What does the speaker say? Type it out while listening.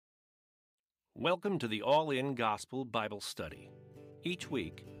Welcome to the All In Gospel Bible Study. Each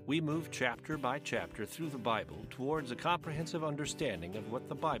week, we move chapter by chapter through the Bible towards a comprehensive understanding of what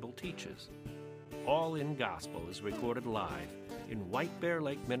the Bible teaches. All In Gospel is recorded live in White Bear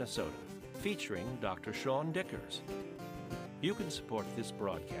Lake, Minnesota, featuring Dr. Sean Dickers. You can support this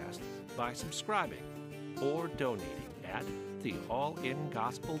broadcast by subscribing or donating at the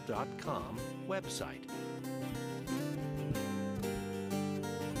allingospel.com website.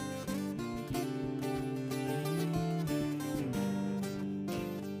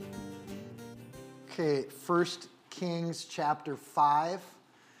 Okay, 1 Kings chapter 5,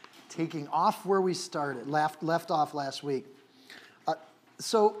 taking off where we started, left off last week.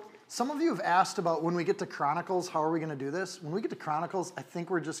 So some of you have asked about when we get to Chronicles, how are we going to do this? When we get to Chronicles, I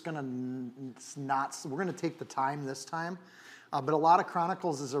think we're just going to we're going to take the time this time. But a lot of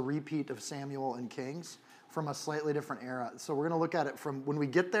Chronicles is a repeat of Samuel and Kings from a slightly different era. So we're going to look at it from, when we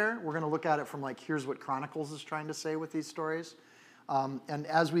get there, we're going to look at it from like, here's what Chronicles is trying to say with these stories. And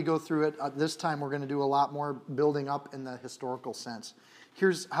as we go through it, this time we're going to do a lot more building up in the historical sense.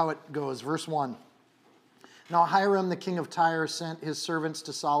 Here's how it goes. Verse 1. Now Hiram, the king of Tyre, sent his servants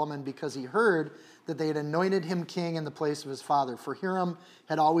to Solomon because he heard that they had anointed him king in the place of his father. For Hiram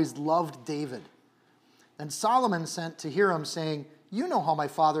had always loved David. And Solomon sent to Hiram, saying, "You know how my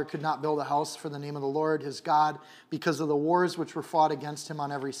father could not build a house for the name of the Lord his God because of the wars which were fought against him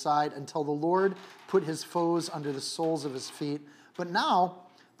on every side, until the Lord put his foes under the soles of his feet. But now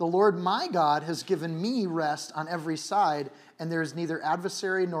the Lord my God has given me rest on every side, and there is neither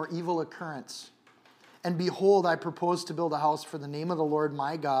adversary nor evil occurrence. And behold, I propose to build a house for the name of the Lord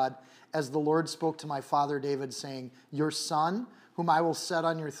my God, as the Lord spoke to my father David, saying, Your son, whom I will set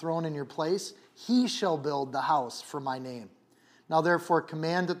on your throne in your place, he shall build the house for my name. Now therefore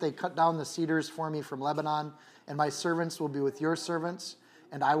command that they cut down the cedars for me from Lebanon, and my servants will be with your servants,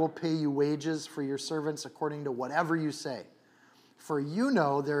 and I will pay you wages for your servants according to whatever you say. For you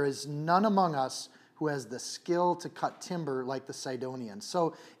know there is none among us who has the skill to cut timber like the Sidonians."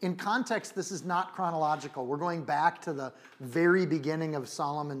 So in context, this is not chronological. We're going back to the very beginning of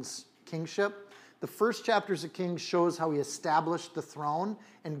Solomon's kingship. The first chapters of Kings shows how he established the throne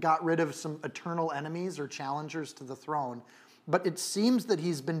and got rid of some eternal enemies or challengers to the throne. But it seems that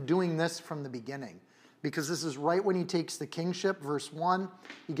he's been doing this from the beginning, because this is right when he takes the kingship. Verse 1,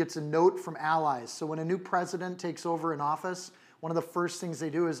 he gets a note from allies. So when a new president takes over in office, one of the first things they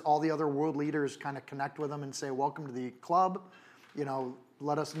do is all the other world leaders kind of connect with them and say, welcome to the club. You know,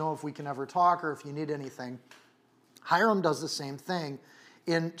 let us know if we can ever talk or if you need anything. Hiram does the same thing.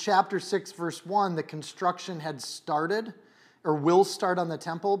 In chapter 6, verse 1, the construction had started or will start on the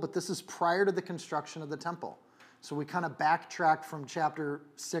temple, but this is prior to the construction of the temple. So we kind of backtrack from chapter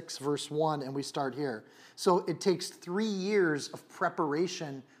 6, verse 1, and we start here. So it takes 3 years of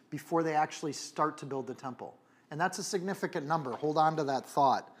preparation before they actually start to build the temple. And that's a significant number. Hold on to that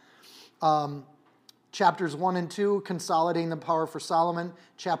thought. Chapters 1 and 2, consolidating the power for Solomon.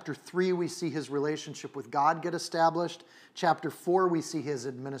 Chapter 3, we see his relationship with God get established. Chapter 4, we see his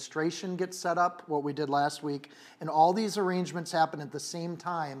administration get set up, what we did last week. And all these arrangements happen at the same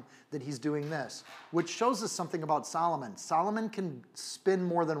time that he's doing this, which shows us something about Solomon. Solomon can spin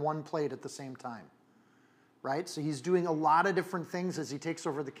more than one plate at the same time, right? So he's doing a lot of different things as he takes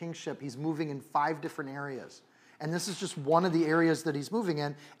over the kingship. He's moving in 5 different areas. And this is just one of the areas that he's moving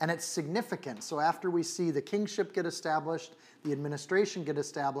in, and it's significant. So after we see the kingship get established, the administration get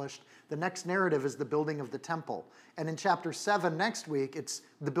established, the next narrative is the building of the temple. And in chapter 7 next week, it's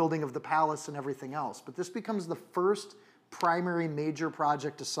the building of the palace and everything else. But this becomes the first primary major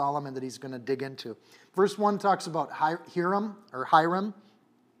project of Solomon that he's going to dig into. Verse 1 talks about Hiram.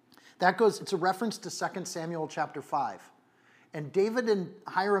 It's a reference to 2 Samuel chapter 5. And David and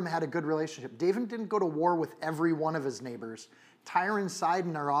Hiram had a good relationship. David didn't go to war with every one of his neighbors. Tyre and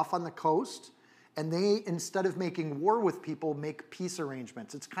Sidon are off on the coast, and they, instead of making war with people, make peace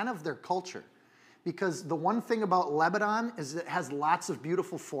arrangements. It's kind of their culture. Because the one thing about Lebanon is it has lots of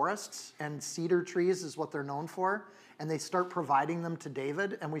beautiful forests, and cedar trees is what they're known for. And they start providing them to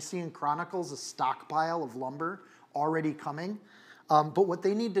David, and we see in Chronicles a stockpile of lumber already coming. But what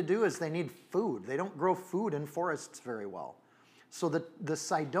they need to do is they need food. They don't grow food in forests very well. So the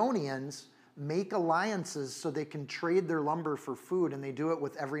Sidonians make alliances so they can trade their lumber for food, and they do it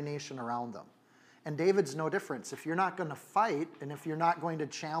with every nation around them. And David's no difference. If you're not going to fight, and if you're not going to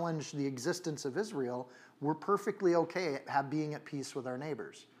challenge the existence of Israel, we're perfectly okay at being at peace with our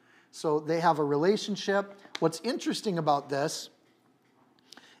neighbors. So they have a relationship. What's interesting about this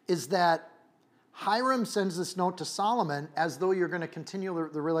is that Hiram sends this note to Solomon as though you're going to continue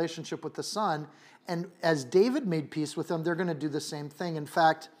the relationship with the son. And as David made peace with them, they're going to do the same thing. In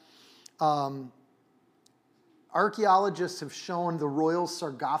fact, Archaeologists have shown the royal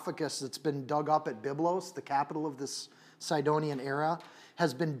sarcophagus that's been dug up at Byblos, the capital of this Sidonian era,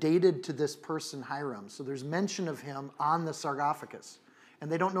 has been dated to this person Hiram. So there's mention of him on the sarcophagus.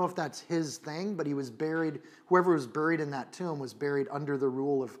 And they don't know if that's his thing, but he was buried, whoever was buried in that tomb was buried under the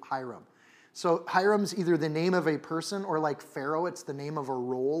rule of Hiram. So Hiram's either the name of a person or like Pharaoh, it's the name of a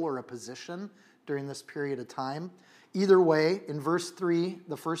role or a position during this period of time. Either way, in verse 3,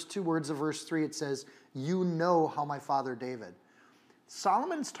 the first two words of verse 3, it says, "You know how my father David."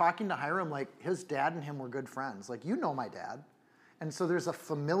 Solomon's talking to Hiram like his dad and him were good friends. Like, you know my dad. And so there's a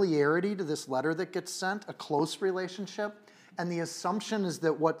familiarity to this letter that gets sent, a close relationship. And the assumption is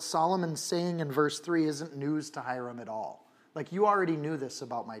that what Solomon's saying in verse 3 isn't news to Hiram at all. Like, you already knew this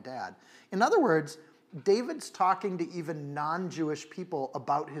about my dad. In other words, David's talking to even non-Jewish people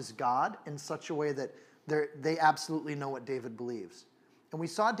about his God in such a way that they absolutely know what David believes. And we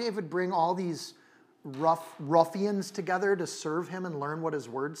saw David bring all these ruffians together to serve him and learn what his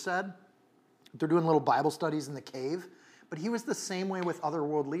word said. They're doing little Bible studies in the cave. But he was the same way with other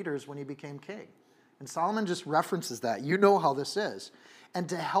world leaders when he became king. And Solomon just references that. You know how this is. And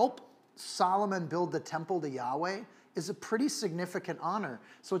to help Solomon build the temple to Yahweh is a pretty significant honor.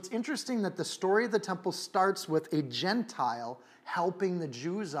 So it's interesting that the story of the temple starts with a Gentile helping the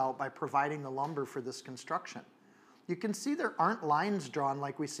Jews out by providing the lumber for this construction. You can see there aren't lines drawn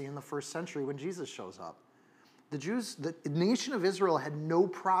like we see in the first century when Jesus shows up. The Jews, the nation of Israel had no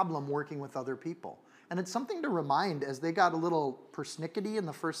problem working with other people. And it's something to remind as they got a little persnickety in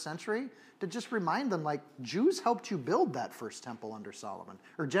the first century, to just remind them, like, Jews helped you build that first temple under Solomon,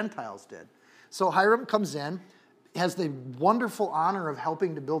 or Gentiles did. So Hiram comes in, has the wonderful honor of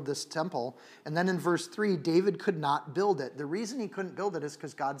helping to build this temple. And then in verse 3, David could not build it. The reason he couldn't build it is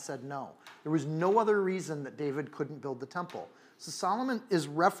because God said no. There was no other reason that David couldn't build the temple. So Solomon is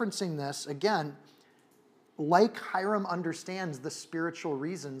referencing this, again, like Hiram understands the spiritual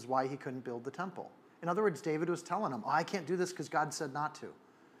reasons why he couldn't build the temple. In other words, David was telling him, I can't do this because God said not to.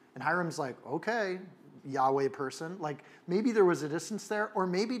 And Hiram's like, okay, Yahweh person. Like, maybe there was a distance there, or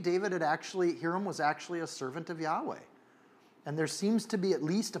maybe Hiram was actually a servant of Yahweh. And there seems to be at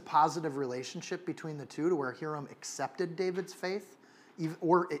least a positive relationship between the two, to where Hiram accepted David's faith,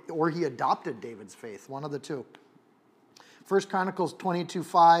 or he adopted David's faith, one of the two. 1 Chronicles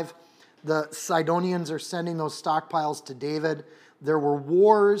 22:5, the Sidonians are sending those stockpiles to David. There were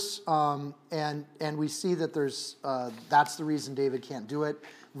wars, and we see that that's the reason David can't do it.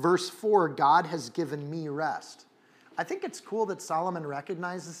 Verse 4, God has given me rest. I think it's cool that Solomon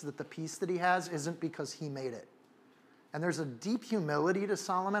recognizes that the peace that he has isn't because he made it. And there's a deep humility to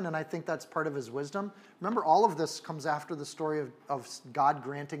Solomon, and I think that's part of his wisdom. Remember, all of this comes after the story of God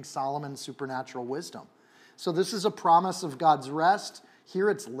granting Solomon supernatural wisdom. So this is a promise of God's rest. Here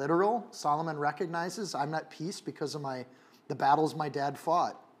it's literal. Solomon recognizes, I'm at peace because of the battles my dad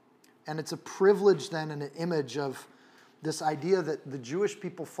fought. And it's a privilege then and an image of this idea that the Jewish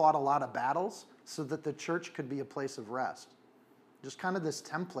people fought a lot of battles so that the church could be a place of rest. Just kind of this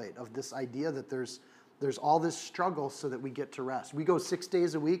template of this idea that there's all this struggle so that we get to rest. We go 6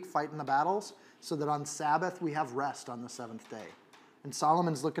 days a week fighting the battles so that on Sabbath we have rest on the seventh day. And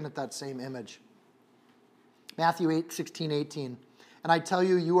Solomon's looking at that same image. Matthew 8:16-18. And I tell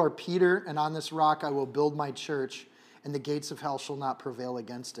you, you are Peter, and on this rock I will build my church, and the gates of hell shall not prevail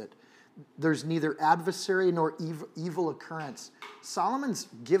against it. There's neither adversary nor evil occurrence. Solomon's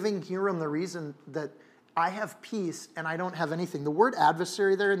giving Hiram the reason that I have peace and I don't have anything. The word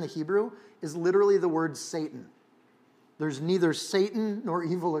adversary there in the Hebrew is literally the word Satan. There's neither Satan nor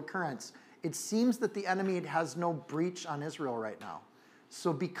evil occurrence. It seems that the enemy has no breach on Israel right now.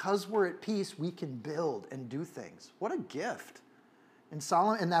 So because we're at peace, we can build and do things. What a gift. And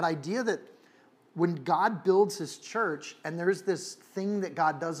that idea that when God builds his church and there's this thing that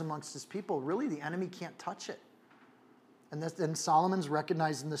God does amongst his people, really the enemy can't touch it. And Solomon's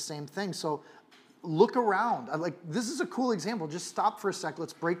recognizing the same thing. So look around. This is a cool example. Just stop for a sec.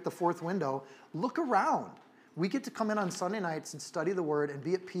 Let's break the fourth window. Look around. We get to come in on Sunday nights and study the word and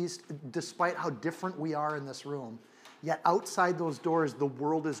be at peace despite how different we are in this room. Yet outside those doors, the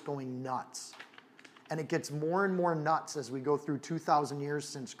world is going nuts. And it gets more and more nuts as we go through 2,000 years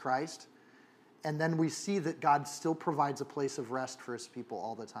since Christ. And then we see that God still provides a place of rest for his people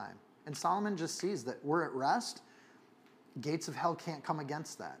all the time. And Solomon just sees that we're at rest. Gates of hell can't come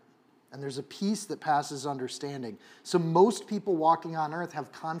against that. And there's a peace that passes understanding. So most people walking on earth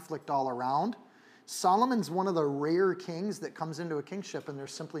have conflict all around. Solomon's one of the rare kings that comes into a kingship and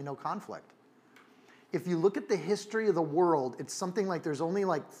there's simply no conflict. If you look at the history of the world, it's something like there's only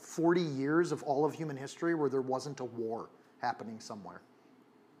like 40 years of all of human history where there wasn't a war happening somewhere.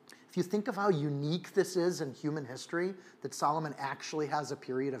 If you think of how unique this is in human history, that Solomon actually has a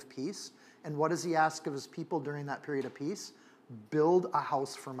period of peace, and what does he ask of his people during that period of peace? Build a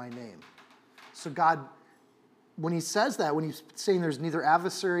house for my name. So God, when he says that, when he's saying there's neither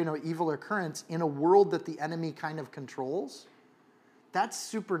adversary nor evil occurrence in a world that the enemy kind of controls, that's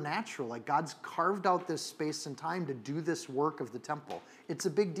supernatural. Like God's carved out this space and time to do this work of the temple. It's a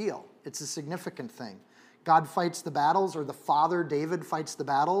big deal. It's a significant thing. God fights the battles, or the father, David, fights the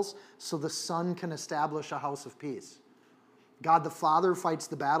battles so the son can establish a house of peace. God the Father fights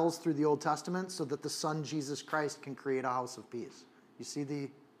the battles through the Old Testament so that the Son, Jesus Christ, can create a house of peace. You see the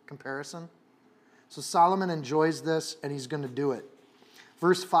comparison? So Solomon enjoys this, and he's going to do it.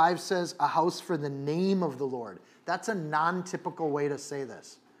 Verse 5 says, a house for the name of the Lord. That's a non-typical way to say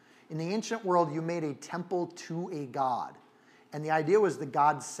this. In the ancient world, you made a temple to a god. And the idea was the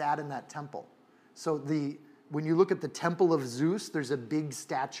god sat in that temple. So when you look at the temple of Zeus, there's a big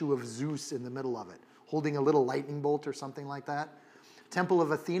statue of Zeus in the middle of it, holding a little lightning bolt or something like that. Temple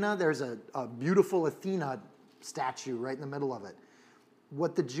of Athena, there's a beautiful Athena statue right in the middle of it.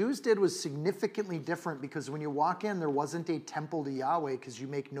 What the Jews did was significantly different, because when you walk in, there wasn't a temple to Yahweh, because you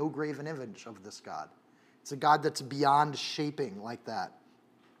make no graven image of this God. It's a God that's beyond shaping like that.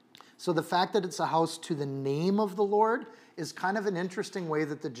 So the fact that it's a house to the name of the Lord is kind of an interesting way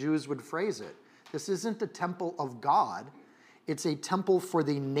that the Jews would phrase it. This isn't a temple of God. It's a temple for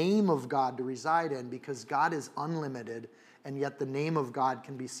the name of God to reside in, because God is unlimited, and yet the name of God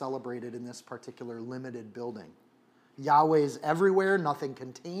can be celebrated in this particular limited building. Yahweh is everywhere. Nothing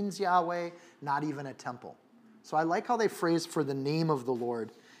contains Yahweh, not even a temple. So I like how they phrase for the name of the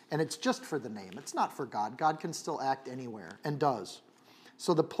Lord, and it's just for the name. It's not for God. God can still act anywhere, and does.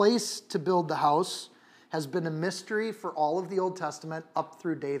 So the place to build the house has been a mystery for all of the Old Testament up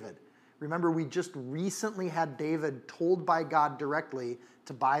through David. Remember, we just recently had David told by God directly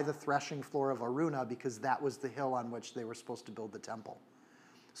to buy the threshing floor of Araunah, because that was the hill on which they were supposed to build the temple.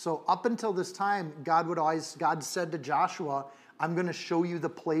 So up until this time, God said to Joshua, I'm going to show you the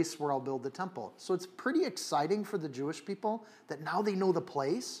place where I'll build the temple. So it's pretty exciting for the Jewish people that now they know the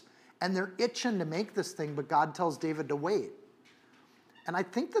place, and they're itching to make this thing, but God tells David to wait. And I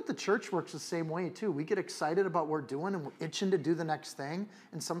think that the church works the same way too. We get excited about what we're doing, and we're itching to do the next thing.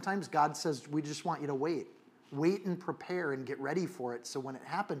 And sometimes God says, we just want you to wait. Wait and prepare and get ready for it. So when it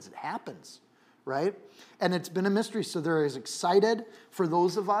happens, right? And it's been a mystery. So they're as excited. For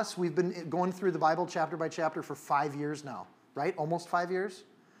those of us, we've been going through the Bible chapter by chapter for 5 years now, right? Almost 5 years.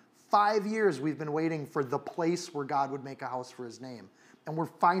 5 years we've been waiting for the place where God would make a house for his name. And we're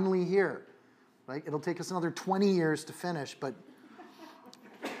finally here, right? It'll take us another 20 years to finish, but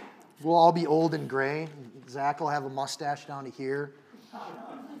we'll all be old and gray. Zach will have a mustache down to here.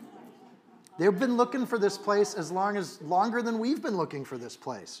 They've been looking for this place longer than we've been looking for this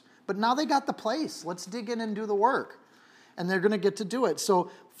place. But now they got the place. Let's dig in and do the work. And they're going to get to do it.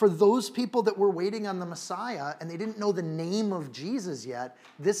 So for those people that were waiting on the Messiah and they didn't know the name of Jesus yet,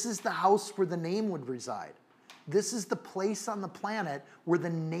 this is the house where the name would reside. This is the place on the planet where the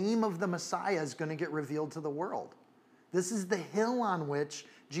name of the Messiah is going to get revealed to the world. This is the hill on which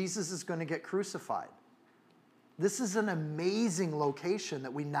Jesus is going to get crucified. This is an amazing location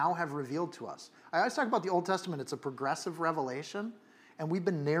that we now have revealed to us. I always talk about the Old Testament. It's a progressive revelation, and we've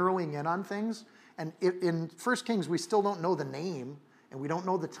been narrowing in on things. And in 1 Kings, we still don't know the name, and we don't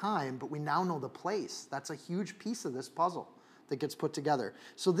know the time, but we now know the place. That's a huge piece of this puzzle that gets put together.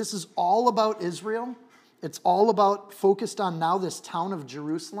 So this is all about Israel. It's all about focused on now this town of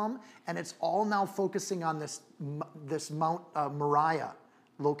Jerusalem, and it's all now focusing on this Mount Moriah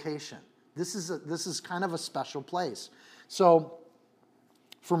location. This is kind of a special place. So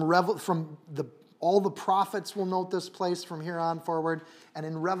all the prophets will note this place from here on forward, and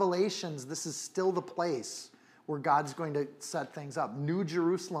in Revelations, this is still the place where God's going to set things up. New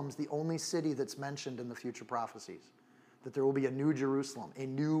Jerusalem's the only city that's mentioned in the future prophecies, that there will be a new Jerusalem, a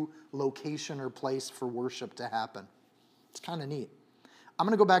new location or place for worship to happen. It's kind of neat. I'm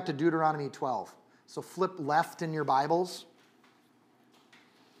going to go back to Deuteronomy 12. So flip left in your Bibles.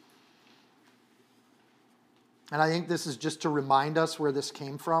 And I think this is just to remind us where this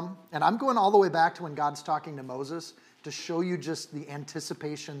came from. And I'm going all the way back to when God's talking to Moses to show you just the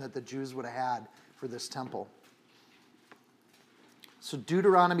anticipation that the Jews would have had for this temple. So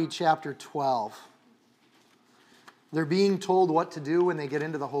Deuteronomy chapter 12. They're being told what to do when they get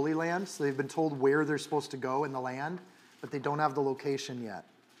into the Holy Land. So they've been told where they're supposed to go in the land, but they don't have the location yet.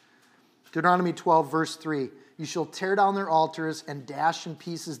 Deuteronomy 12, verse 3. You shall tear down their altars and dash in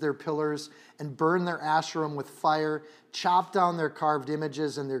pieces their pillars and burn their Asherim with fire, chop down their carved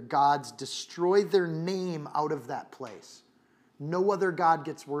images and their gods, destroy their name out of that place. No other God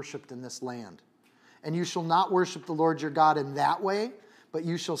gets worshipped in this land. And you shall not worship the Lord your God in that way, but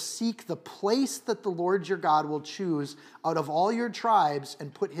you shall seek the place that the Lord your God will choose out of all your tribes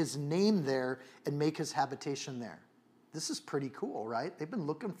and put his name there and make his habitation there. This is pretty cool, right? They've been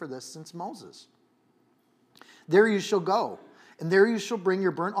looking for this since Moses. There you shall go, and there you shall bring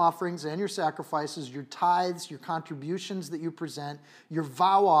your burnt offerings and your sacrifices, your tithes, your contributions that you present, your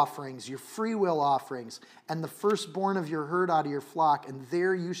vow offerings, your freewill offerings, and the firstborn of your herd out of your flock, and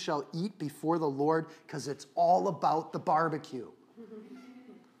there you shall eat before the Lord, because it's all about the barbecue.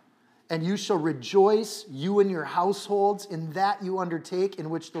 And you shall rejoice, you and your households, in that you undertake, in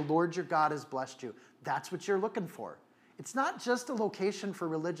which the Lord your God has blessed you. That's what you're looking for. It's not just a location for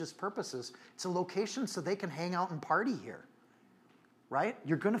religious purposes. It's a location so they can hang out and party here, right?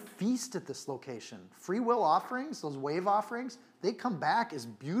 You're going to feast at this location. Free will offerings, those wave offerings, they come back as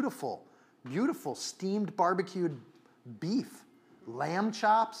beautiful, beautiful steamed barbecued beef, lamb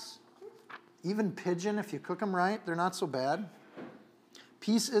chops, even pigeon if you cook them right. They're not so bad.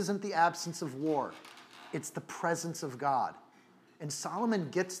 Peace isn't the absence of war. It's the presence of God. And Solomon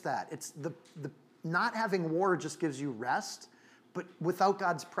gets that. It's the not having war just gives you rest, but without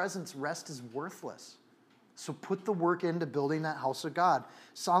God's presence, rest is worthless. So put the work into building that house of God.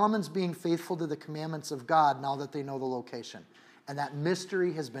 Solomon's being faithful to the commandments of God now that they know the location. And that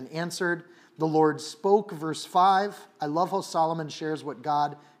mystery has been answered. The Lord spoke, verse 5. I love how Solomon shares what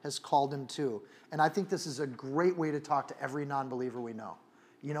God has called him to. And I think this is a great way to talk to every non-believer we know.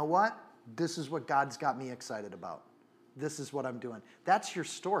 You know what? This is what God's got me excited about. This is what I'm doing. That's your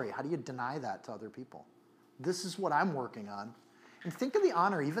story. How do you deny that to other people? This is what I'm working on. And think of the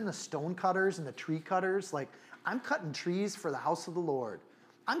honor, even the stone cutters and the tree cutters. Like, I'm cutting trees for the house of the Lord.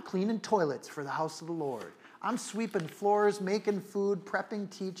 I'm cleaning toilets for the house of the Lord. I'm sweeping floors, making food, prepping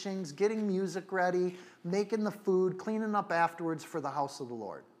teachings, getting music ready, making the food, cleaning up afterwards for the house of the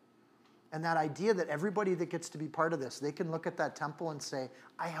Lord. And that idea that everybody that gets to be part of this, they can look at that temple and say,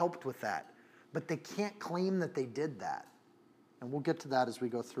 I helped with that. But they can't claim that they did that. And we'll get to that as we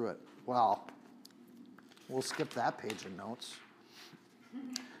go through it. Well, we'll skip that page of notes.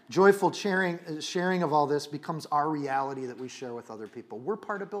 Joyful sharing of all this becomes our reality that we share with other people. We're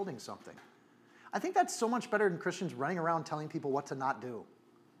part of building something. I think that's so much better than Christians running around telling people what to not do.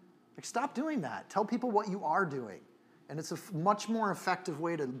 Like, stop doing that. Tell people what you are doing. And it's a much more effective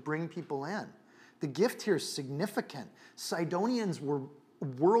way to bring people in. The gift here is significant. Sidonians were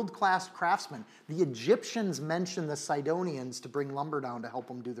world-class craftsmen. The Egyptians mentioned the Sidonians to bring lumber down to help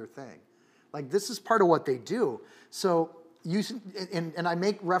them do their thing. Like, this is part of what they do. So, and I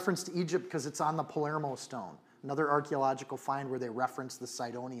make reference to Egypt because it's on the Palermo stone, another archaeological find where they reference the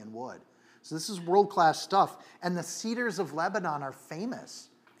Sidonian wood. So this is world-class stuff. And the cedars of Lebanon are famous,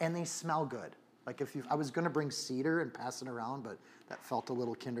 and they smell good. Like, I was going to bring cedar and pass it around, but that felt a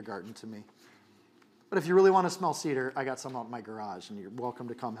little kindergarten to me. But if you really want to smell cedar, I got some out in my garage, and you're welcome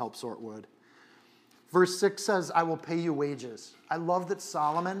to come help sort wood. Verse 6 says, I will pay you wages. I love that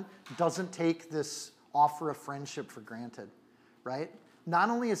Solomon doesn't take this offer of friendship for granted, right? Not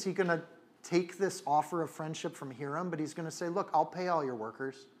only is he going to take this offer of friendship from Hiram, but he's going to say, look, I'll pay all your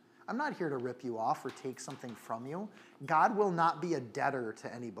workers. I'm not here to rip you off or take something from you. God will not be a debtor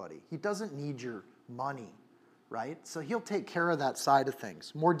to anybody. He doesn't need your money, right? So he'll take care of that side of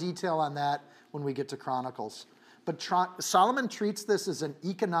things. More detail on that when we get to Chronicles. But Solomon treats this as an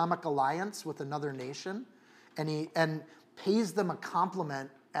economic alliance with another nation, and pays them a compliment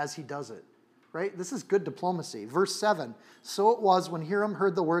as he does it, right? This is good diplomacy. Verse 7, so it was when Hiram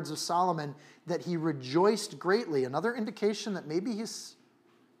heard the words of Solomon that he rejoiced greatly. Another indication that maybe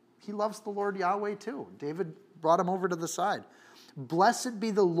he loves the Lord Yahweh too. David brought him over to the side. Blessed be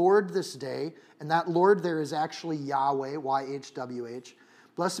the Lord this day, and that Lord there is actually Yahweh, Y-H-W-H.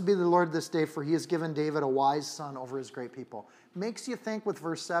 Blessed be the Lord this day, for he has given David a wise son over his great people. Makes you think with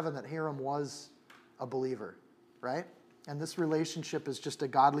verse 7 that Hiram was a believer, right? And this relationship is just a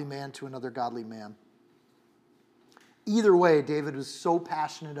godly man to another godly man. Either way, David was so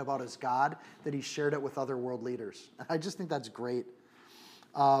passionate about his God that he shared it with other world leaders. I just think that's great.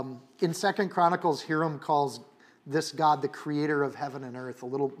 In 2 Chronicles, Hiram calls this God the creator of heaven and earth, a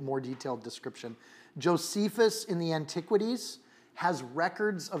little more detailed description. Josephus in the Antiquities has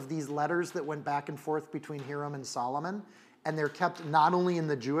records of these letters that went back and forth between Hiram and Solomon, and they're kept not only in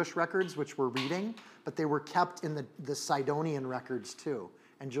the Jewish records, which we're reading, but they were kept in the Sidonian records too.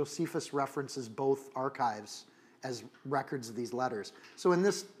 And Josephus references both archives as records of these letters. So in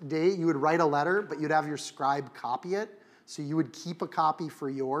this day, you would write a letter, but you'd have your scribe copy it. So you would keep a copy for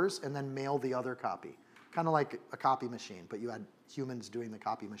yours and then mail the other copy. Kind of like a copy machine, but you had humans doing the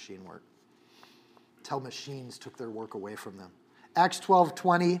copy machine work. Till machines took their work away from them. Acts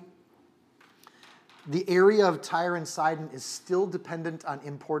 12:20. The area of Tyre and Sidon is still dependent on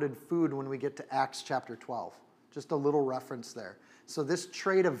imported food when we get to Acts chapter 12. Just a little reference there. So this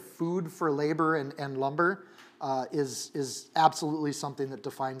trade of food for labor and lumber is absolutely something that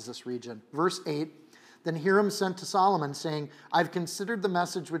defines this region. Verse 8, then Hiram sent to Solomon, saying, I've considered the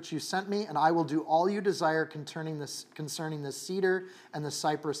message which you sent me, and I will do all you desire concerning the cedar and the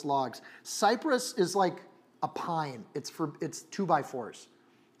cypress logs. Cypress is like a pine. It's 2x4s.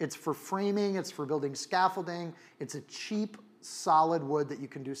 It's for framing. It's for building scaffolding. It's a cheap, solid wood that you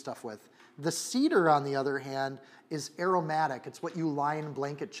can do stuff with. The cedar, on the other hand, is aromatic. It's what you line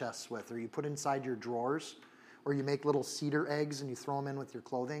blanket chests with, or you put inside your drawers, or you make little cedar eggs and you throw them in with your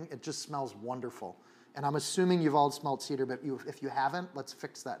clothing. It just smells wonderful. And I'm assuming you've all smelled cedar, but if you haven't, let's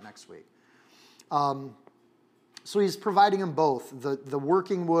fix that next week. So he's providing them both, the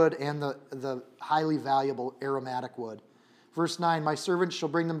working wood and the highly valuable aromatic wood. Verse 9, my servants shall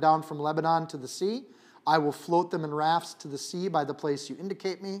bring them down from Lebanon to the sea. I will float them in rafts to the sea by the place you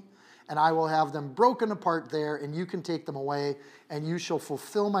indicate me, and I will have them broken apart there, and you can take them away, and you shall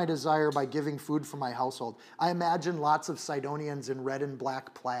fulfill my desire by giving food for my household. I imagine lots of Sidonians in red and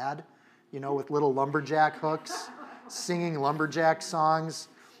black plaid, with little lumberjack hooks, singing lumberjack songs,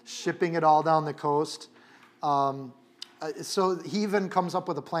 shipping it all down the coast. So he even comes up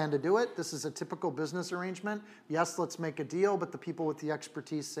with a plan to do it. This is a typical business arrangement. Yes, let's make a deal, but the people with the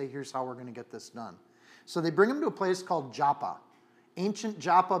expertise say, here's how we're going to get this done. So they bring him to a place called Joppa. Ancient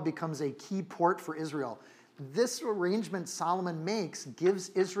Joppa becomes a key port for Israel. This arrangement Solomon makes gives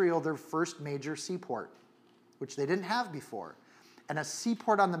Israel their first major seaport, which they didn't have before. And a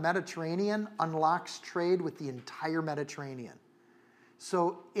seaport on the Mediterranean unlocks trade with the entire Mediterranean.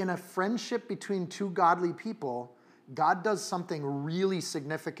 So in a friendship between two godly people, God does something really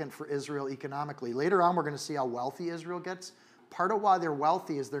significant for Israel economically. Later on, we're going to see how wealthy Israel gets. Part of why they're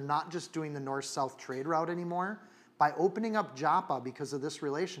wealthy is they're not just doing the north-south trade route anymore. By opening up Joppa because of this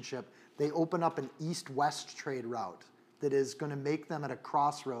relationship, they open up an east-west trade route that is going to make them at a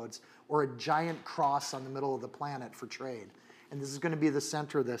crossroads or a giant cross on the middle of the planet for trade. And this is going to be the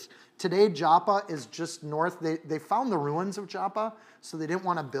center of this. Today, Joppa is just north. They found the ruins of Joppa, so they didn't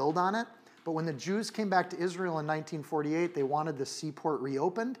want to build on it. But when the Jews came back to Israel in 1948, they wanted the seaport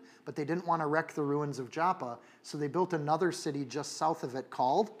reopened, but they didn't want to wreck the ruins of Joppa, so they built another city just south of it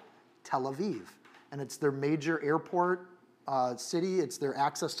called Tel Aviv. And it's their major airport city. It's their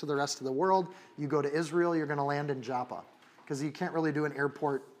access to the rest of the world. You go to Israel, you're going to land in Joppa, because you can't really do an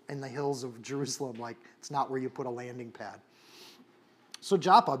airport in the hills of Jerusalem. Like, it's not where you put a landing pad. So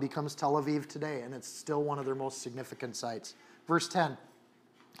Joppa becomes Tel Aviv today, and it's still one of their most significant sites. Verse 10,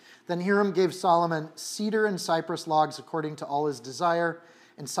 then Hiram gave Solomon cedar and cypress logs according to all his desire,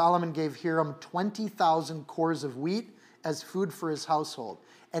 and Solomon gave Hiram 20,000 cores of wheat as food for his household,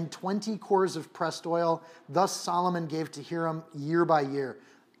 and 20 cores of pressed oil. Thus Solomon gave to Hiram year by year.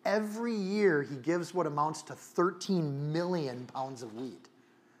 Every year he gives what amounts to 13 million pounds of wheat.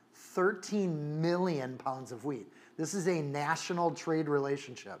 13 million pounds of wheat. This is a national trade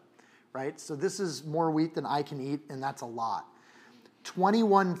relationship, right? So this is more wheat than I can eat, and that's a lot.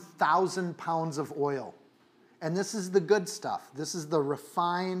 21,000 pounds of oil. And this is the good stuff. This is the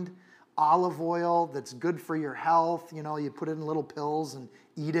refined olive oil that's good for your health. You put it in little pills and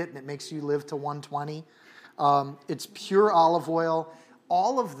eat it, and it makes you live to 120. It's pure olive oil.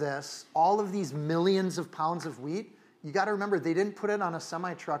 All of this, all of these millions of pounds of wheat, you got to remember, they didn't put it on a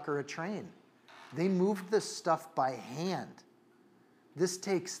semi-truck or a train. They moved this stuff by hand. This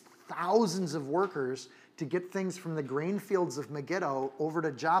takes thousands of workers to get things from the grain fields of Megiddo over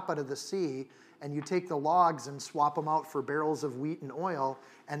to Joppa to the sea, and you take the logs and swap them out for barrels of wheat and oil,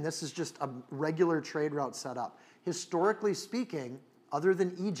 and this is just a regular trade route set up. Historically speaking, other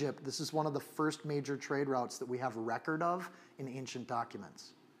than Egypt, this is one of the first major trade routes that we have record of in ancient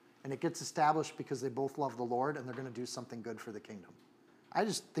documents. And it gets established because they both love the Lord, and they're going to do something good for the kingdom. I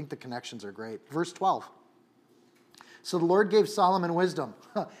just think the connections are great. Verse 12. So the Lord gave Solomon wisdom.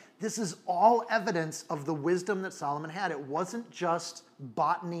 This is all evidence of the wisdom that Solomon had. It wasn't just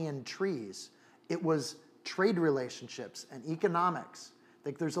botany and trees. It was trade relationships and economics.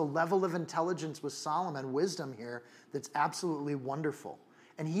 Like, there's a level of intelligence with Solomon, wisdom here, that's absolutely wonderful.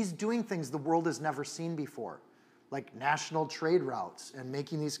 And he's doing things the world has never seen before, like national trade routes and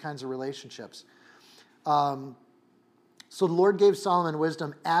making these kinds of relationships. So the Lord gave Solomon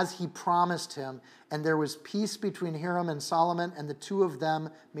wisdom as he promised him, and there was peace between Hiram and Solomon, and the two of them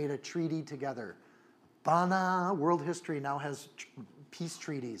made a treaty together. Bana, world history now has peace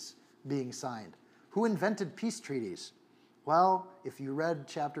treaties being signed. Who invented peace treaties? Well, if you read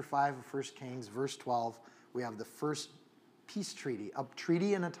chapter 5 of 1 Kings, verse 12, we have the first peace treaty, a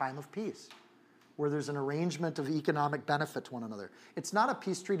treaty in a time of peace, where there's an arrangement of economic benefit to one another. It's not a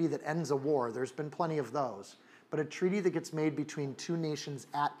peace treaty that ends a war. There's been plenty of those. But a treaty that gets made between two nations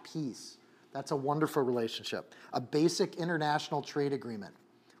at peace. That's a wonderful relationship. A basic international trade agreement.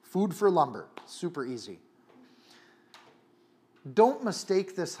 Food for lumber, super easy. Don't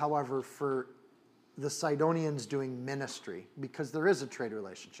mistake this, however, for the Sidonians doing ministry, because there is a trade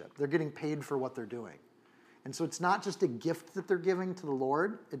relationship. They're getting paid for what they're doing. And so it's not just a gift that they're giving to the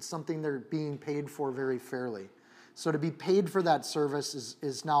Lord, it's something they're being paid for very fairly. So to be paid for that service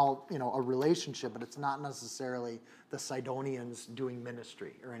is now, a relationship, but it's not necessarily the Sidonians doing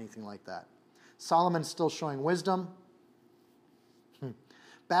ministry or anything like that. Solomon's still showing wisdom.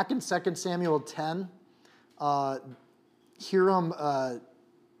 Back in 2 Samuel 10, Hiram,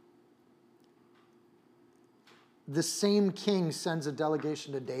 the same king sends a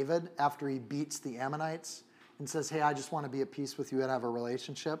delegation to David after he beats the Ammonites and says, hey, I just want to be at peace with you and have a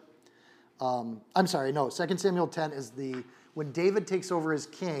relationship. 2 Samuel 10 is when David takes over as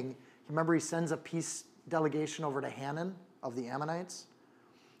king, remember he sends a peace delegation over to Hanun of the Ammonites,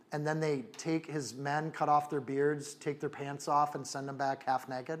 and then they take his men, cut off their beards, take their pants off, and send them back half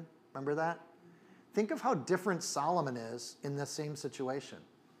naked. Remember that? Think of how different Solomon is in the same situation,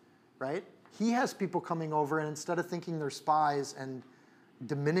 right? He has people coming over, and instead of thinking they're spies and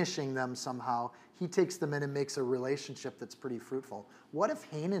diminishing them somehow, he takes them in and makes a relationship that's pretty fruitful. What if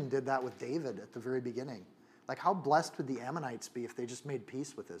Hanun did that with David at the very beginning? Like, how blessed would the Ammonites be if they just made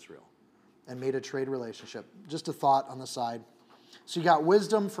peace with Israel and made a trade relationship? Just a thought on the side. So you got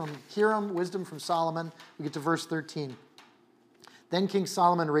wisdom from Hiram, wisdom from Solomon. We get to verse 13. Then King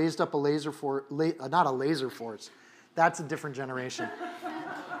Solomon raised up not a laser force. That's a different generation.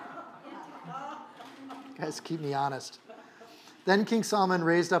 Guys, keep me honest. Then King Solomon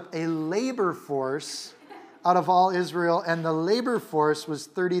raised up a labor force out of all Israel, and the labor force was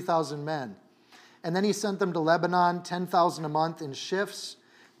 30,000 men. And then he sent them to Lebanon, 10,000 a month in shifts.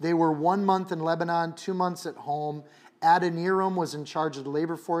 They were 1 month in Lebanon, 2 months at home. Adoniram was in charge of the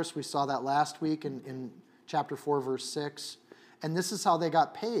labor force. We saw that last week in chapter 4, verse 6. And this is how they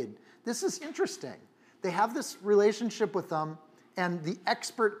got paid. This is interesting. They have this relationship with them, and the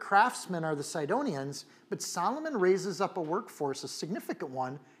expert craftsmen are the Sidonians, but Solomon raises up a workforce, a significant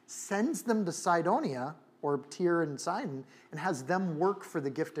one, sends them to Sidonia, or Tyre and Sidon, and has them work for the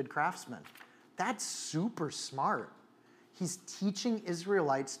gifted craftsmen. That's super smart. He's teaching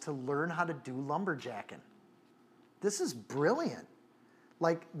Israelites to learn how to do lumberjacking. This is brilliant.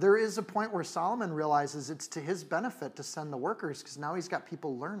 Like, there is a point where Solomon realizes it's to his benefit to send the workers, because now he's got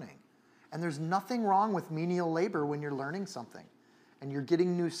people learning. And there's nothing wrong with menial labor when you're learning something and you're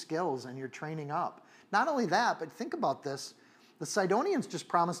getting new skills and you're training up. Not only that, but think about this. The Sidonians just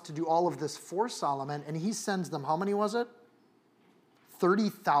promised to do all of this for Solomon, and he sends them, how many was it?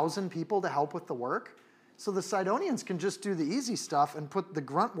 30,000 people to help with the work. So the Sidonians can just do the easy stuff and put the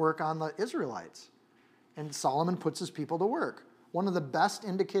grunt work on the Israelites. And Solomon puts his people to work. One of the best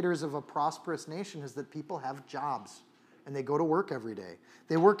indicators of a prosperous nation is that people have jobs and they go to work every day.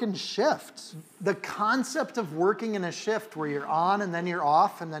 They work in shifts. The concept of working in a shift where you're on and then you're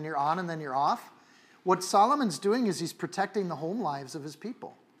off and then you're on and then you're off, what Solomon's doing is he's protecting the home lives of his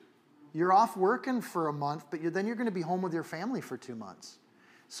people. You're off working for a month, but then you're going to be home with your family for 2 months.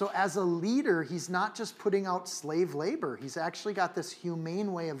 So as a leader, he's not just putting out slave labor. He's actually got this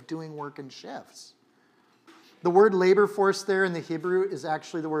humane way of doing work in shifts. The word labor force there in the Hebrew is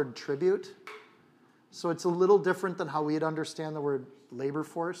actually the word tribute. So it's a little different than how we'd understand the word labor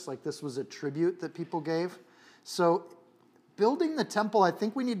force. Like, this was a tribute that people gave. So building the temple, I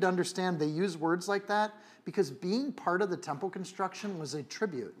think we need to understand they use words like that because being part of the temple construction was a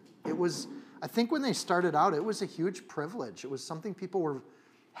tribute. It was, I think when they started out, it was a huge privilege. It was something people were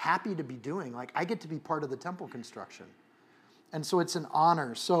happy to be doing. Like, I get to be part of the temple construction. And so it's an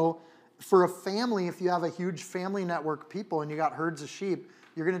honor. So for a family, if you have a huge family network of people and you got herds of sheep,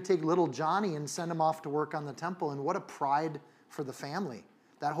 you're going to take little Johnny and send him off to work on the temple. And what a pride for the family.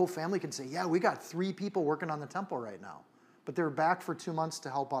 That whole family can say, yeah, we got 3 people working on the temple right now. But they were back for 2 months to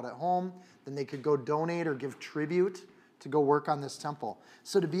help out at home. Then they could go donate or give tribute to go work on this temple.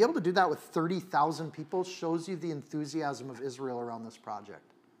 So to be able to do that with 30,000 people shows you the enthusiasm of Israel around this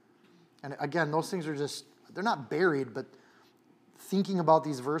project. And again, those things are just, they're not buried, but thinking about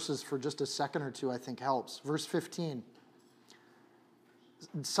these verses for just a second or two, I think helps. Verse 15.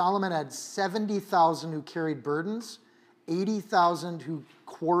 Solomon had 70,000 who carried burdens, 80,000 who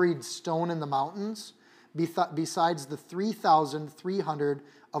quarried stone in the mountains, besides the 3,300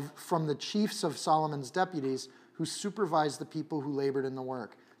 from the chiefs of Solomon's deputies who supervised the people who labored in the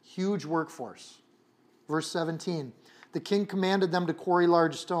work. Huge workforce. Verse 17. The king commanded them to quarry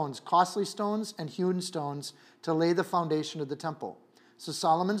large stones, costly stones and hewn stones, to lay the foundation of the temple. So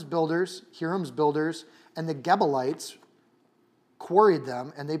Solomon's builders, Hiram's builders, and the Gebalites quarried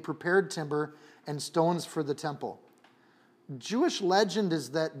them, and they prepared timber and stones for the temple. Jewish legend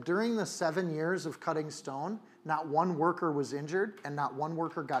is that during the 7 years of cutting stone, not one worker was injured and not one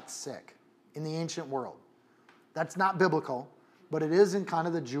worker got sick in the ancient world. That's not biblical, but it is in kind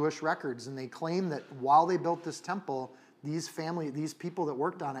of the Jewish records, and they claim that while they built this temple, these people that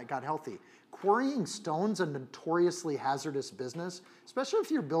worked on it got healthy. Quarrying stone's a notoriously hazardous business, especially if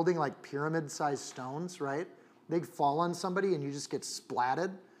you're building like pyramid-sized stones, right? They fall on somebody and you just get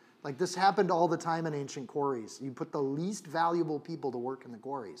splatted. Like this happened all the time in ancient quarries. You put the least valuable people to work in the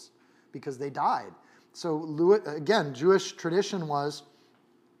quarries because they died. So again, Jewish tradition was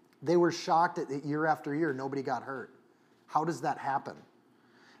they were shocked that year after year nobody got hurt. How does that happen?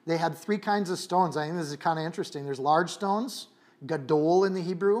 They had 3 kinds of stones. I think this is kind of interesting. There's large stones, gadol in the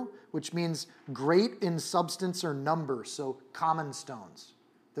Hebrew, which means great in substance or number, so common stones.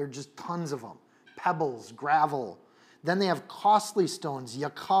 There are just tons of them. Pebbles, gravel. Then they have costly stones,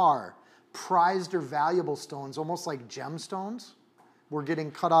 yakar, prized or valuable stones, almost like gemstones. We're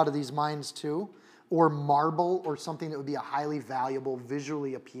getting cut out of these mines too. Or marble, or something that would be a highly valuable,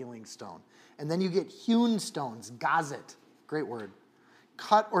 visually appealing stone. And then you get hewn stones, gazet, great word.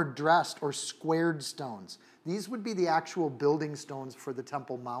 Cut or dressed or squared stones. These would be the actual building stones for the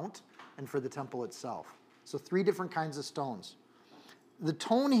Temple Mount and for the temple itself. So 3 different kinds of stones. The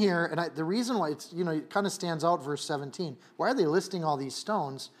tone here, and the reason why it's, it kind of stands out, verse 17. Why are they listing all these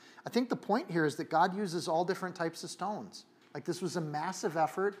stones? I think the point here is that God uses all different types of stones. Like this was a massive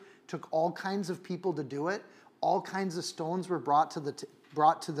effort, took all kinds of people to do it. All kinds of stones were brought to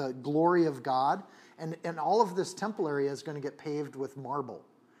the glory of God. And all of this temple area is going to get paved with marble.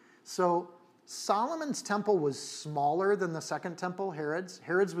 So Solomon's temple was smaller than the second temple, Herod's.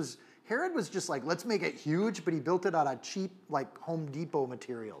 Herod was just like, let's make it huge, but he built it out of cheap, like Home Depot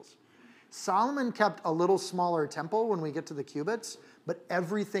materials. Solomon kept a little smaller temple when we get to the cubits, but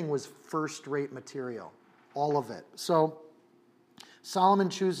everything was first-rate material, all of it. So Solomon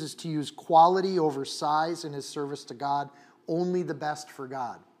chooses to use quality over size in his service to God, only the best for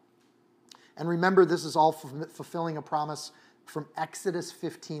God. And remember, this is all fulfilling a promise from Exodus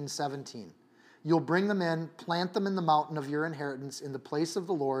 15:17. You'll bring them in, plant them in the mountain of your inheritance, in the place of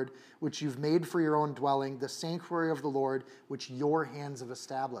the Lord, which you've made for your own dwelling, the sanctuary of the Lord, which your hands have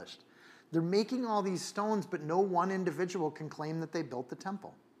established. They're making all these stones, but no one individual can claim that they built the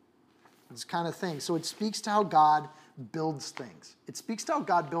temple. This kind of thing. So it speaks to how God builds things. It speaks to how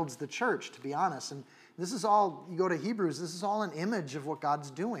God builds the church, to be honest. And this is all, you go to Hebrews, this is all an image of what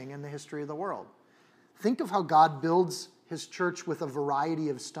God's doing in the history of the world. Think of how God builds his church with a variety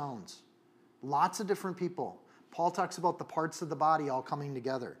of stones. Lots of different people. Paul talks about the parts of the body all coming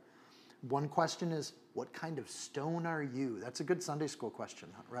together. One question is, what kind of stone are you? That's a good Sunday school question,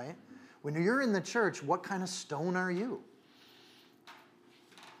 right? When you're in the church, what kind of stone are you?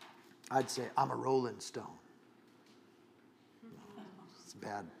 I'd say, I'm a rolling stone. It's a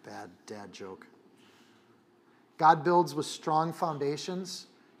bad dad joke. God builds with strong foundations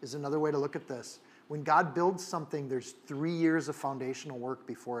is another way to look at this. When God builds something, there's 3 years of foundational work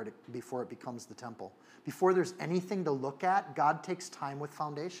before it becomes the temple. Before there's anything to look at, God takes time with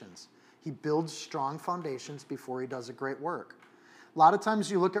foundations. He builds strong foundations before he does a great work. A lot of times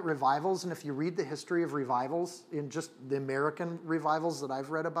you look at revivals, and if you read the history of revivals, in just the American revivals that I've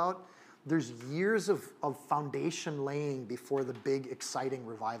read about, there's years of foundation laying before the big, exciting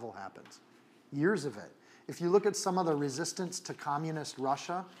revival happens. Years of it. If you look at some of the resistance to communist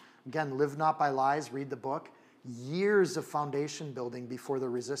Russia, again, Live Not by Lies, read the book, years of foundation building before the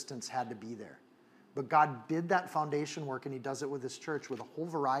resistance had to be there. But God did that foundation work, and he does it with his church with a whole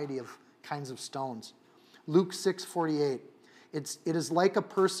variety of kinds of stones. Luke 6:48. It is like a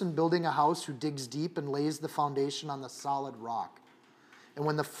person building a house who digs deep and lays the foundation on the solid rock. And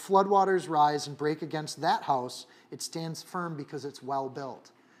when the floodwaters rise and break against that house, it stands firm because it's well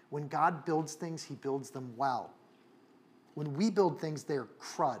built. When God builds things, he builds them well. When we build things, they're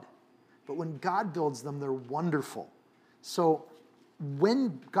crud. But when God builds them, they're wonderful. So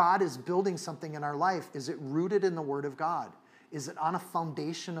when God is building something in our life, is it rooted in the Word of God? Is it on a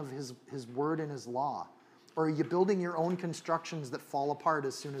foundation of his Word and his law? Or are you building your own constructions that fall apart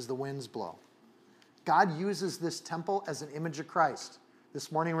as soon as the winds blow? God uses this temple as an image of Christ.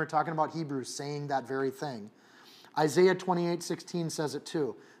 This morning we're talking about Hebrews saying that very thing. Isaiah 28:16 says it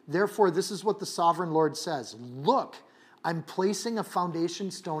too. Therefore, this is what the sovereign Lord says. Look, I'm placing a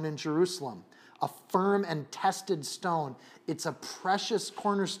foundation stone in Jerusalem, a firm and tested stone. It's a precious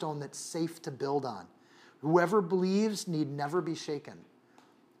cornerstone that's safe to build on. Whoever believes need never be shaken.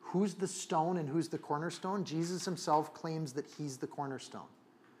 Who's the stone and who's the cornerstone? Jesus himself claims that he's the cornerstone,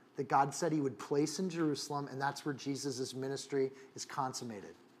 that God said he would place in Jerusalem, and that's where Jesus' ministry is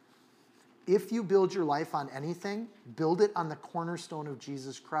consummated. If you build your life on anything, build it on the cornerstone of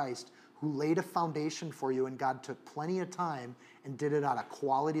Jesus Christ, who laid a foundation for you, and God took plenty of time and did it out of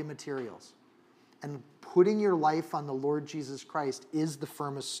quality materials. And putting your life on the Lord Jesus Christ is the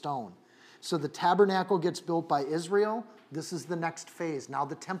firmest stone. So the tabernacle gets built by Israel. This is the next phase. Now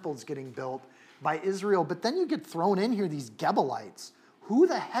the temple's getting built by Israel. But then you get thrown in here, these Gebalites. Who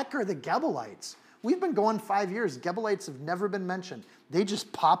the heck are the Gebalites? We've been going 5 years. Gebalites have never been mentioned. They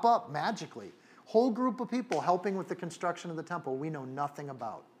just pop up magically. Whole group of people helping with the construction of the temple we know nothing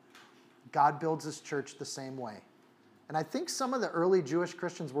about. God builds his church the same way. And I think some of the early Jewish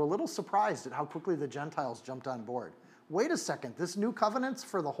Christians were a little surprised at how quickly the Gentiles jumped on board. Wait a second, this new covenant's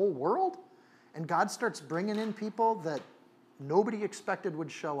for the whole world? And God starts bringing in people that nobody expected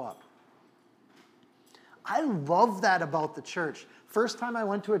would show up. I love that about the church. First time I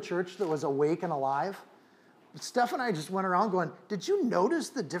went to a church that was awake and alive, Steph and I just went around going, did you notice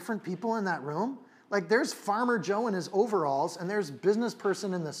the different people in that room? Like there's Farmer Joe in his overalls, and there's business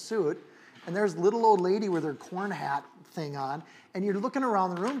person in the suit, and there's little old lady with her corn hat thing on, and you're looking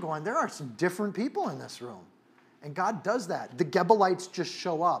around the room going, there are some different people in this room. And God does that. The Gebalites just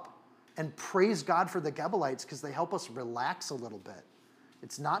show up, and praise God for the Gebalites because they help us relax a little bit.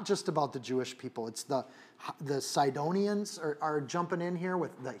 It's not just about the Jewish people. It's the Sidonians are jumping in here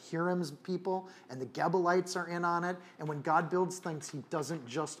with the Hiram's people, and the Gebalites are in on it. And when God builds things, he doesn't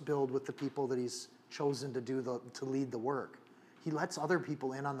just build with the people that he's chosen to lead the work. He lets other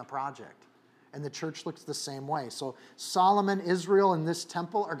people in on the project. And the church looks the same way. So Solomon, Israel, and this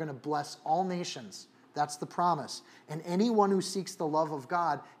temple are going to bless all nations. That's the promise. And anyone who seeks the love of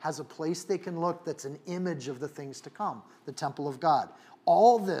God has a place they can look that's an image of the things to come, the temple of God.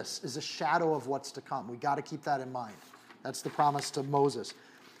 All this is a shadow of what's to come. We got to keep that in mind. That's the promise to Moses.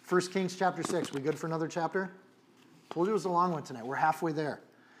 1 Kings chapter 6. We good for another chapter? Told you it was a long one tonight. We're halfway there.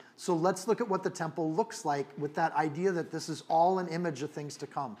 So let's look at what the temple looks like with that idea that this is all an image of things to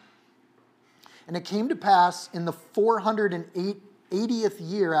come. And it came to pass in the 480th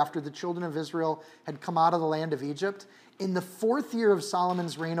year after the children of Israel had come out of the land of Egypt, in the 4th year of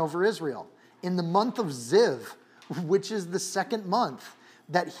Solomon's reign over Israel, in the month of Ziv, which is the 2nd month,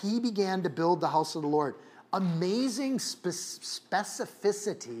 that he began to build the house of the Lord. Amazing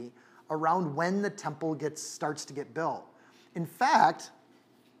specificity around when the temple starts to get built. In fact,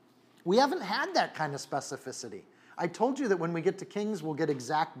 we haven't had that kind of specificity. I told you that when we get to Kings, we'll get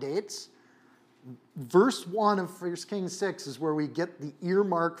exact dates. Verse 1 of 1 Kings 6 is where we get the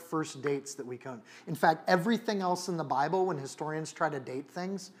earmark first dates that we can. In fact, everything else in the Bible, when historians try to date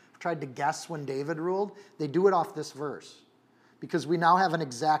things, tried to guess when David ruled, they do it off this verse because we now have an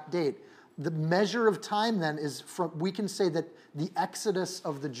exact date. The measure of time then is we can say that the exodus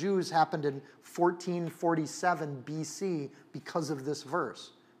of the Jews happened in 1447 BC because of this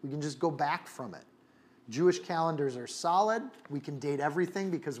verse. We can just go back from it. Jewish calendars are solid. We can date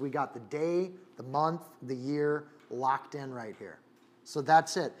everything because we got the day, the month, the year locked in right here. So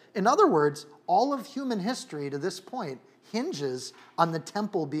that's it. In other words, all of human history to this point hinges on the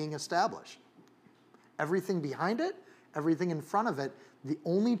temple being established. Everything behind it, everything in front of it, the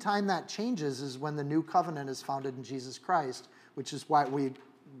only time that changes is when the new covenant is founded in Jesus Christ, which is why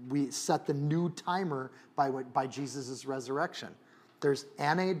we set the new timer by Jesus' resurrection. There's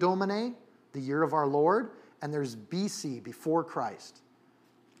Anno Domini, the year of our Lord, and there's BC, before Christ.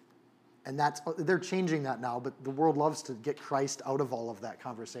 And they're changing that now, but the world loves to get Christ out of all of that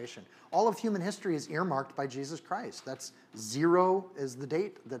conversation. All of human history is earmarked by Jesus Christ. That's 0 is the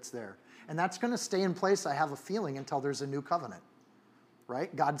date that's there. And that's going to stay in place, I have a feeling, until there's a new covenant.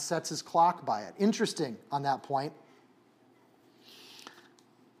 Right? God sets his clock by it. Interesting on that point.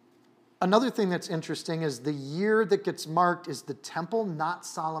 Another thing that's interesting is the year that gets marked is the temple, not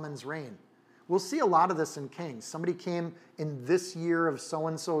Solomon's reign. We'll see a lot of this in Kings. Somebody came in this year of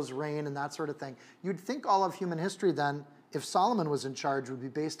so-and-so's reign and that sort of thing. You'd think all of human history then, if Solomon was in charge, would be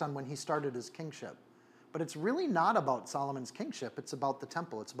based on when he started his kingship. But it's really not about Solomon's kingship. It's about the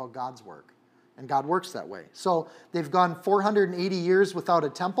temple. It's about God's work. And God works that way. So they've gone 480 years without a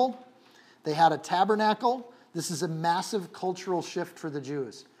temple. They had a tabernacle. This is a massive cultural shift for the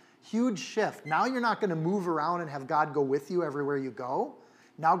Jews. Huge shift. Now you're not going to move around and have God go with you everywhere you go.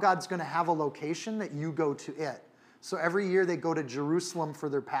 Now God's going to have a location that you go to it. So every year they go to Jerusalem for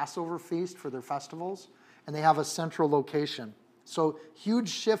their Passover feast, for their festivals, and they have a central location. So huge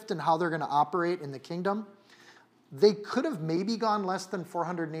shift in how they're going to operate in the kingdom. They could have maybe gone less than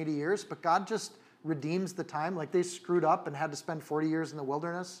 480 years, but God just redeems the time. Like they screwed up and had to spend 40 years in the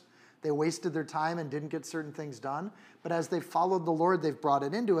wilderness. They wasted their time and didn't get certain things done. But as they followed the Lord, they've brought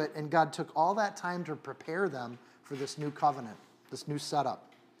it into it. And God took all that time to prepare them for this new covenant, this new setup.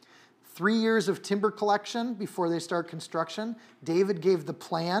 3 years of timber collection before they start construction. David gave the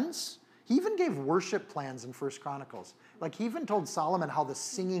plans. He even gave worship plans in 1 Chronicles. Like he even told Solomon how the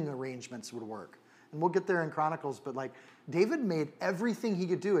singing arrangements would work. And we'll get there in Chronicles, but like David made everything he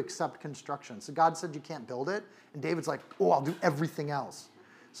could do except construction. So God said you can't build it. And David's like, oh, I'll do everything else.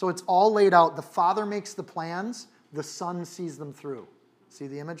 So it's all laid out. The Father makes the plans. The Son sees them through. See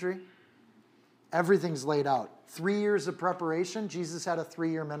the imagery? Everything's laid out. 3 years of preparation. Jesus had a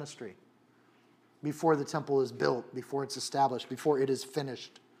 3-year ministry before the temple is built, before it's established, before it is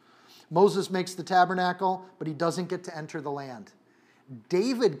finished. Moses makes the tabernacle, but he doesn't get to enter the land.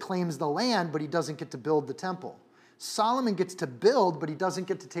 David claims the land, but he doesn't get to build the temple. Solomon gets to build, but he doesn't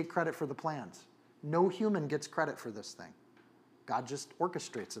get to take credit for the plans. No human gets credit for this thing. God just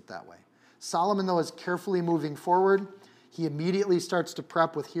orchestrates it that way. Solomon, though, is carefully moving forward. He immediately starts to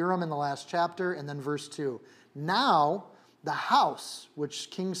prep with Hiram in the last chapter, and then verse 2. Now, the house which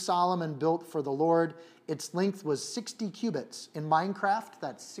King Solomon built for the Lord, its length was 60 cubits. In Minecraft,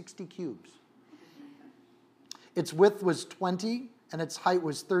 that's 60 cubes. Its width was 20, and its height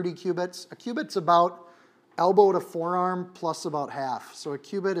was 30 cubits. A cubit's about elbow to forearm plus about half. So a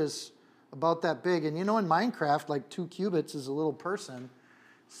cubit is about that big. And you know, in Minecraft, like 2 cubits is a little person.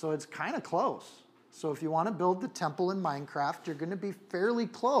 So it's kind of close. So if you want to build the temple in Minecraft, you're going to be fairly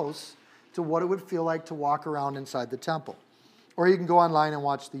close to what it would feel like to walk around inside the temple. Or you can go online and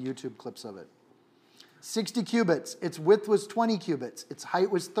watch the YouTube clips of it. 60 cubits. Its width was 20 cubits. Its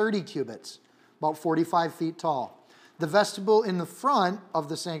height was 30 cubits, about 45 feet tall. The vestibule in the front of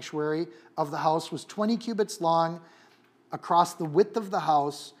the sanctuary of the house was 20 cubits long across the width of the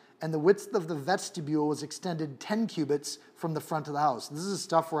house, and the width of the vestibule was extended 10 cubits from the front of the house. This is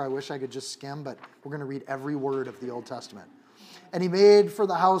stuff where I wish I could just skim, but we're going to read every word of the Old Testament. And he made for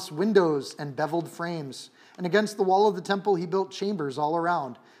the house windows and beveled frames. And against the wall of the temple he built chambers all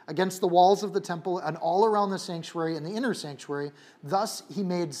around, against the walls of the temple and all around the sanctuary and the inner sanctuary. Thus he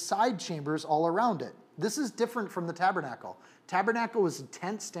made side chambers all around it. This is different from the tabernacle. Tabernacle was a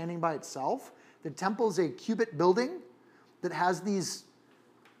tent standing by itself. The temple is a cubit building that has these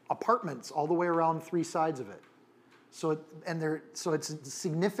apartments all the way around 3 sides of it. So it's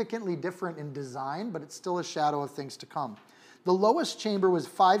significantly different in design, but it's still a shadow of things to come. The lowest chamber was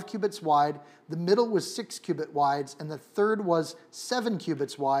 5 cubits wide, the middle was 6 cubits wide, and the third was 7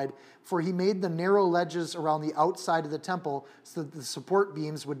 cubits wide, for he made the narrow ledges around the outside of the temple so that the support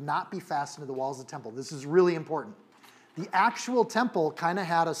beams would not be fastened to the walls of the temple. This is really important. The actual temple kind of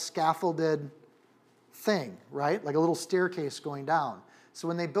had a scaffolded thing, right? Like a little staircase going down. So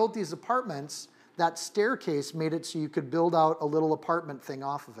when they built these apartments, that staircase made it so you could build out a little apartment thing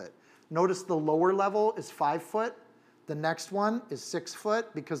off of it. Notice the lower level is 5 foot. The next one is 6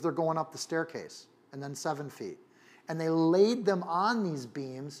 foot because they're going up the staircase, and then 7 feet. And they laid them on these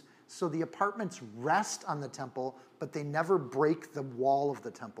beams so the apartments rest on the temple, but they never break the wall of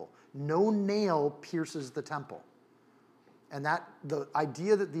the temple. No nail pierces the temple. And that the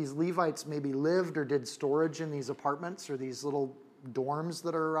idea that these Levites maybe lived or did storage in these apartments or these little dorms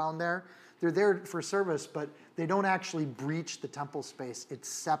that are around there, they're there for service, but they don't actually breach the temple space. It's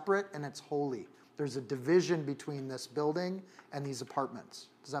separate and it's holy. There's a division between this building and these apartments.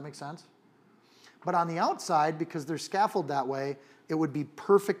 Does that make sense? But on the outside, because they're scaffolded that way, it would be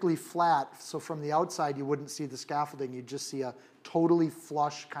perfectly flat. So from the outside, you wouldn't see the scaffolding. You'd just see a totally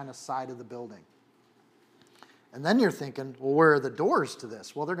flush kind of side of the building. And then you're thinking, well, where are the doors to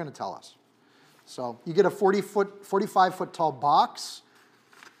this? Well, they're going to tell us. So you get a 45-foot tall box.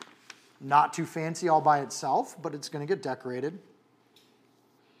 Not too fancy all by itself, but it's going to get decorated.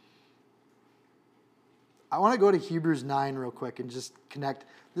 I want to go to Hebrews 9 real quick and just connect.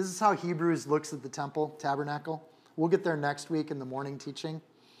 This is how Hebrews looks at the temple, tabernacle. We'll get there next week in the morning teaching.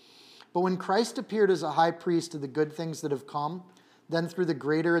 But when Christ appeared as a high priest of the good things that have come, then through the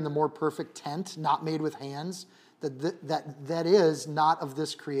greater and the more perfect tent, not made with hands, that is not of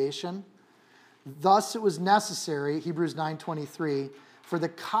this creation. Thus it was necessary, Hebrews 9:23, for the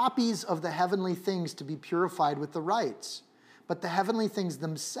copies of the heavenly things to be purified with the rites, but the heavenly things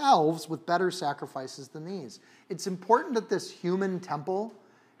themselves with better sacrifices than these. It's important that this human temple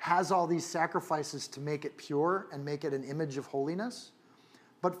has all these sacrifices to make it pure and make it an image of holiness.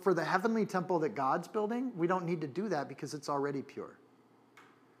 But for the heavenly temple that God's building, we don't need to do that because it's already pure.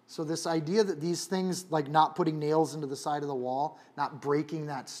 So this idea that these things, like not putting nails into the side of the wall, not breaking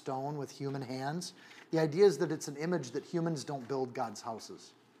that stone with human hands, the idea is that it's an image that humans don't build God's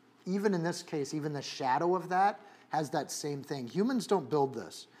houses. even in this case, even the shadow of that has that same thing. Humans don't build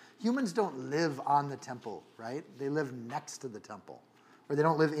this. Humans don't live on the temple, right? They live next to the temple, or they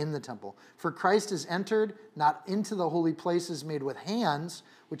don't live in the temple. For Christ has entered not into the holy places made with hands,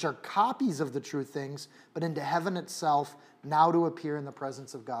 which are copies of the true things, but into heaven itself, now to appear in the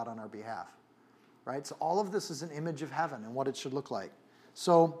presence of God on our behalf. Right? So all of this is an image of heaven and what it should look like.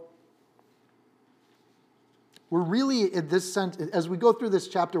 So we're really, in this sense, as we go through this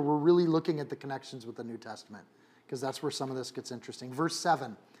chapter, we're really looking at the connections with the New Testament, because that's where some of this gets interesting. Verse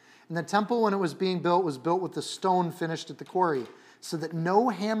 7, and the temple, when it was being built, was built with the stone finished at the quarry, so that no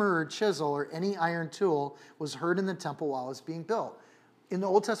hammer or chisel or any iron tool was heard in the temple while it was being built. In the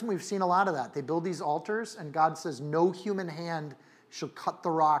Old Testament, we've seen a lot of that. They build these altars, and God says, no human hand shall cut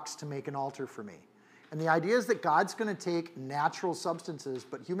the rocks to make an altar for me. And the idea is that God's going to take natural substances,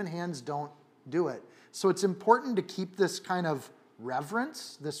 but human hands don't do it. So it's important to keep this kind of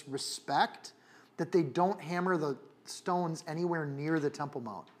reverence, this respect, that they don't hammer the stones anywhere near the Temple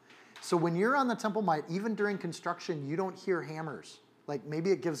Mount. So when you're on the Temple Mount, even during construction, you don't hear hammers. Like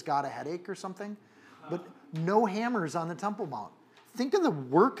maybe it gives God a headache or something, but no hammers on the Temple Mount. Think of the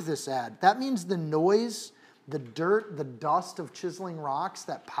work this adds. That means the noise, the dirt, the dust of chiseling rocks,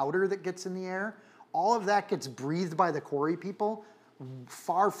 that powder that gets in the air, all of that gets breathed by the quarry people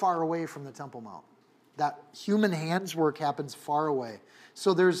far, far away from the Temple Mount. That human hands work happens far away.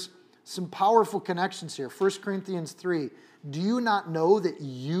 So there's some powerful connections here. 1 Corinthians 3, do you not know that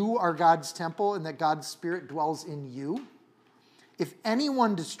you are God's temple and that God's Spirit dwells in you? If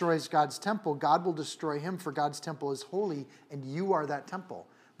anyone destroys God's temple, God will destroy him, for God's temple is holy, and you are that temple.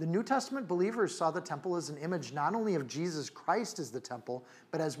 The New Testament believers saw the temple as an image not only of Jesus Christ as the temple,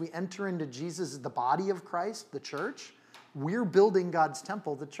 but as we enter into Jesus as the body of Christ, the church, we're building God's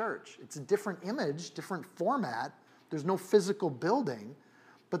temple, the church. It's a different image, different format. There's no physical building,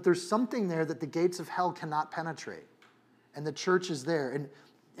 but there's something there that the gates of hell cannot penetrate. And the church is there. And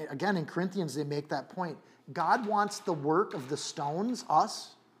again, in Corinthians, they make that point. God wants the work of the stones,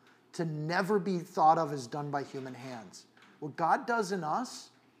 us, to never be thought of as done by human hands. What God does in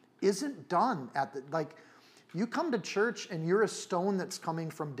us isn't done at the, like, you come to church and you're a stone that's coming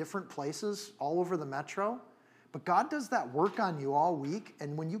from different places all over the metro, but God does that work on you all week,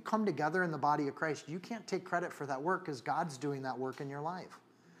 and when you come together in the body of Christ, you can't take credit for that work because God's doing that work in your life.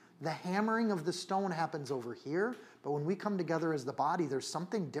 The hammering of the stone happens over here, but when we come together as the body, there's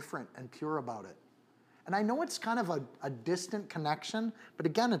something different and pure about it. And I know it's kind of a distant connection, but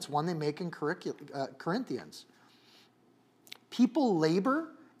again, it's one they make in Corinthians. People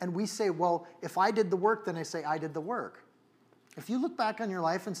labor, and we say, well, if I did the work, then I say I did the work. If you look back on your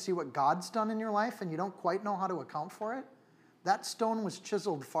life and see what God's done in your life and you don't quite know how to account for it, that stone was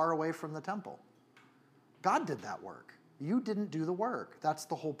chiseled far away from the temple. God did that work. You didn't do the work. That's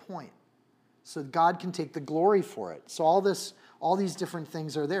the whole point. So God can take the glory for it. So all these different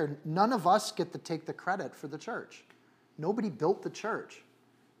things are there. None of us get to take the credit for the church. Nobody built the church,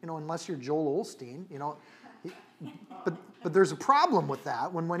 unless you're Joel Osteen, But there's a problem with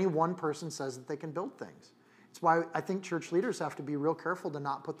that when any one person says that they can build things. It's why I think church leaders have to be real careful to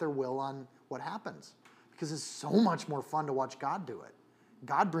not put their will on what happens, because it's so much more fun to watch God do it.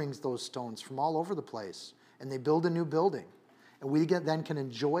 God brings those stones from all over the place, and they build a new building. And we then can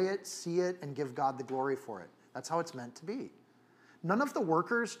enjoy it, see it, and give God the glory for it. That's how it's meant to be. None of the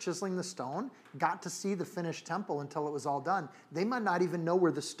workers chiseling the stone got to see the finished temple until it was all done. They might not even know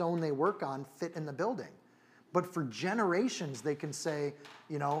where the stone they work on fit in the building. But for generations, they can say,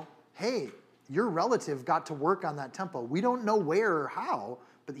 hey, your relative got to work on that temple. We don't know where or how,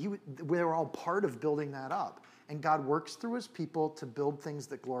 but they were all part of building that up. And God works through his people to build things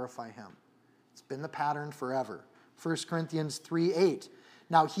that glorify him. It's been the pattern forever. 1 Corinthians 3:8.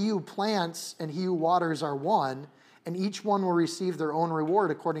 Now he who plants and he who waters are one, and each one will receive their own reward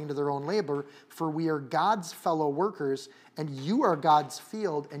according to their own labor, for we are God's fellow workers, and you are God's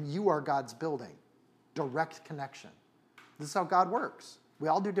field, and you are God's building. Direct connection. This is how God works. We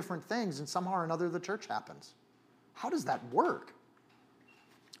all do different things, and somehow or another the church happens. How does that work?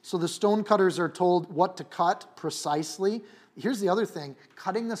 So the stone cutters are told what to cut precisely. Here's the other thing.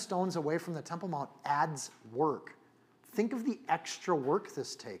 Cutting the stones away from the Temple Mount adds work. Think of the extra work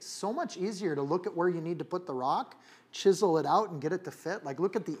this takes. So much easier to look at where you need to put the rock, chisel it out, and get it to fit. Like,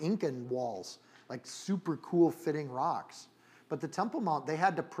 look at the Incan walls, like super cool fitting rocks. But the Temple Mount, they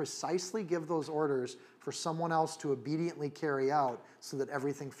had to precisely give those orders for someone else to obediently carry out so that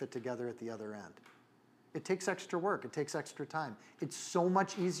everything fit together at the other end. It takes extra work. It takes extra time. It's so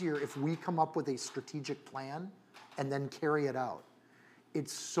much easier if we come up with a strategic plan and then carry it out.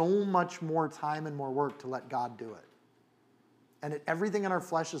 It's so much more time and more work to let God do it. And everything in our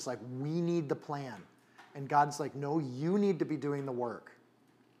flesh is like, we need the plan. And God's like, no, you need to be doing the work.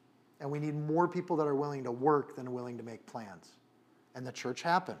 And we need more people that are willing to work than willing to make plans. And the church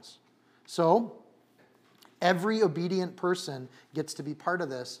happens. So every obedient person gets to be part of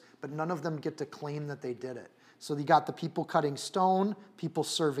this, but none of them get to claim that they did it. So you got the people cutting stone, people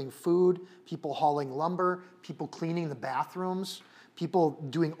serving food, people hauling lumber, people cleaning the bathrooms, people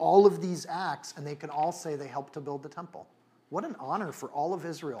doing all of these acts, and they can all say they helped to build the temple. What an honor for all of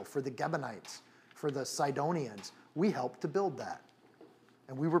Israel, for the Gibeonites, for the Sidonians. We helped to build that.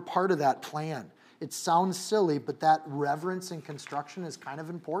 And we were part of that plan. It sounds silly, but that reverence in construction is kind of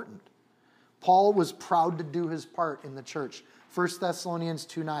important. Paul was proud to do his part in the church. 1 Thessalonians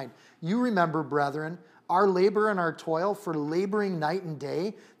 2:9. You remember, brethren, our labor and our toil, for laboring night and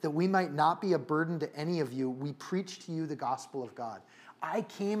day, that we might not be a burden to any of you. We preach to you the gospel of God. I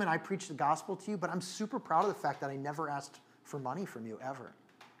came and I preached the gospel to you, but I'm super proud of the fact that I never asked for money from you ever.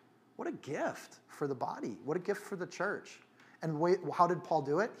 What a gift for the body. What a gift for the church. And how did Paul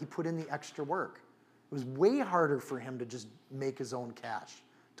do it? He put in the extra work. It was way harder for him to just make his own cash,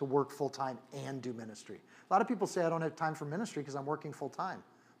 to work full-time and do ministry. A lot of people say, I don't have time for ministry because I'm working full-time.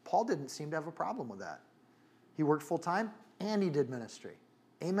 Paul didn't seem to have a problem with that. He worked full-time and he did ministry.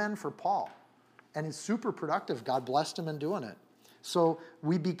 Amen for Paul. And it's super productive. God blessed him in doing it. So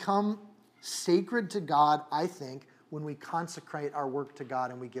we become sacred to God, I think, when we consecrate our work to God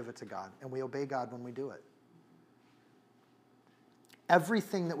and we give it to God. And we obey God when we do it.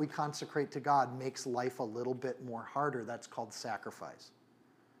 Everything that we consecrate to God makes life a little bit more harder. That's called sacrifice.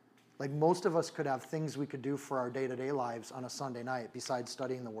 Like most of us could have things we could do for our day-to-day lives on a Sunday night besides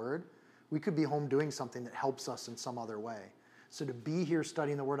studying the Word. We could be home doing something that helps us in some other way. So to be here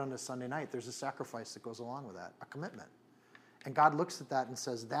studying the Word on a Sunday night, there's a sacrifice that goes along with that, a commitment. And God looks at that and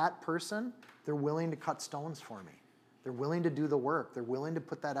says, that person, they're willing to cut stones for me. They're willing to do the work. They're willing to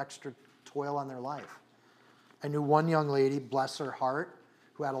put that extra toil on their life. I knew one young lady, bless her heart,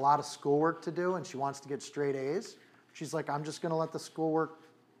 who had a lot of schoolwork to do, and she wants to get straight A's. She's like, I'm just going to let the schoolwork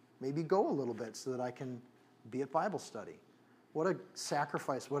maybe go a little bit so that I can be at Bible study. What a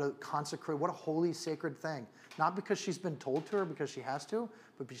sacrifice, what a consecrate, what a holy, sacred thing. Not because she's been told to or because she has to,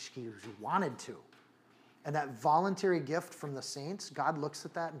 but because she wanted to. And that voluntary gift from the saints, God looks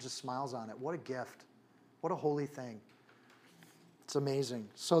at that and just smiles on it. What a gift. What a holy thing. It's amazing.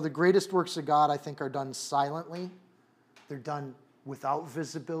 So the greatest works of God, I think, are done silently. They're done without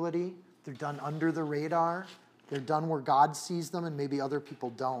visibility. They're done under the radar. They're done where God sees them and maybe other people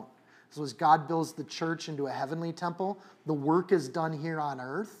don't. So as God builds the church into a heavenly temple, the work is done here on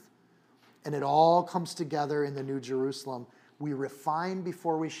earth, and it all comes together in the New Jerusalem. We refine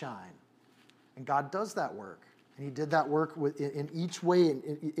before we shine. And God does that work. And he did that work in each way,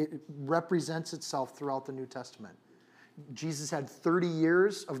 and it represents itself throughout the New Testament. Jesus had 30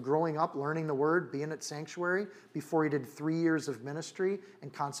 years of growing up, learning the Word, being at Sanctuary, before he did 3 years of ministry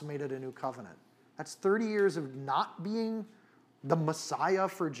and consummated a new covenant. That's 30 years of not being the Messiah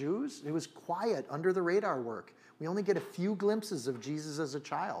for Jews. It was quiet, under the radar work. We only get a few glimpses of Jesus as a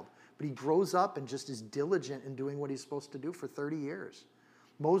child, but he grows up and just is diligent in doing what he's supposed to do for 30 years.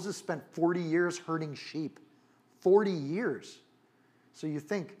 Moses spent 40 years herding sheep. 40 years. So you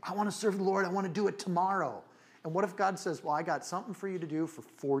think, I want to serve the Lord, I want to do it tomorrow. And what if God says, well, I got something for you to do for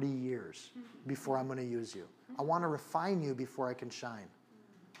 40 years before I'm going to use you. I want to refine you before I can shine.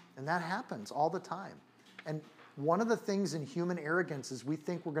 And that happens all the time. And one of the things in human arrogance is we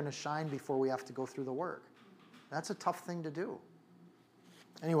think we're going to shine before we have to go through the work. That's a tough thing to do.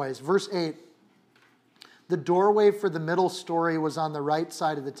 Anyways, verse 8. The doorway for the middle story was on the right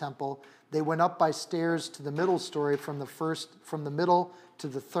side of the temple. They went up by stairs to the middle story from the middle to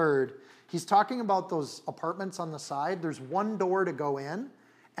the third. He's talking about those apartments on the side. There's one door to go in,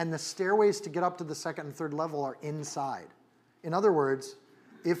 and the stairways to get up to the second and third level are inside. In other words,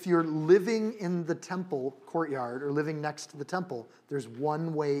 if you're living in the temple courtyard or living next to the temple, there's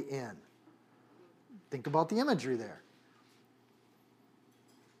one way in. Think about the imagery there.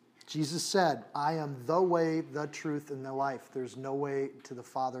 Jesus said, I am the way, the truth, and the life. There's no way to the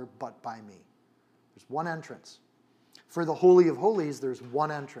Father but by me. There's one entrance. For the Holy of Holies, there's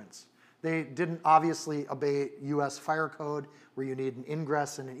one entrance. They didn't obviously obey U.S. fire code where you need an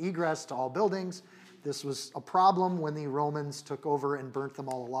ingress and an egress to all buildings. This was a problem when the Romans took over and burnt them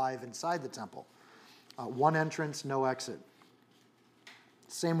all alive inside the temple. One entrance, no exit.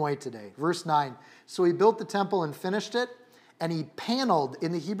 Same way today. Verse 9. So he built the temple and finished it. And he paneled.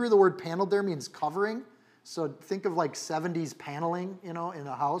 In the Hebrew, the word paneled there means covering. So think of like 70s paneling, in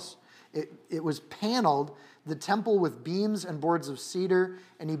a house. It was paneled, the temple with beams and boards of cedar,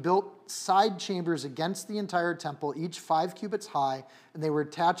 and he built side chambers against the entire temple, each 5 cubits high, and they were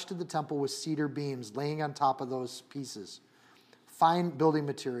attached to the temple with cedar beams laying on top of those pieces. Fine building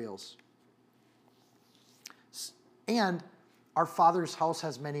materials. And our Father's house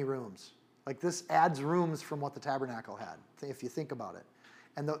has many rooms. Like this adds rooms from what the tabernacle had, if you think about it.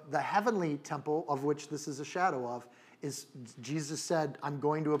 And the heavenly temple, of which this is a shadow of, is Jesus said, I'm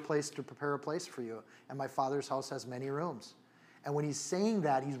going to a place to prepare a place for you, and my Father's house has many rooms. And when he's saying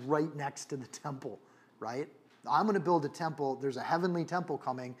that, he's right next to the temple, right? I'm going to build a temple. There's a heavenly temple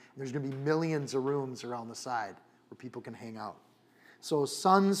coming, and there's going to be millions of rooms around the side where people can hang out. So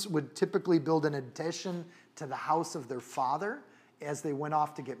sons would typically build an addition to the house of their father as they went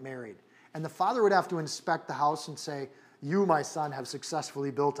off to get married. And the father would have to inspect the house and say, you, my son, have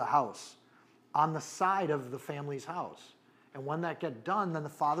successfully built a house on the side of the family's house. And when that get done, then the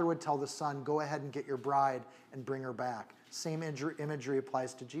father would tell the son, go ahead and get your bride and bring her back. Same imagery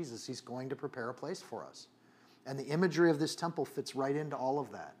applies to Jesus. He's going to prepare a place for us. And the imagery of this temple fits right into all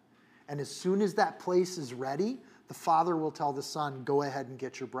of that. And as soon as that place is ready, the father will tell the son, go ahead and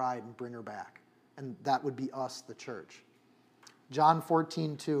get your bride and bring her back. And that would be us, the church. John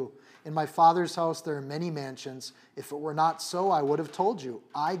 14:2. In my Father's house there are many mansions. If it were not so, I would have told you.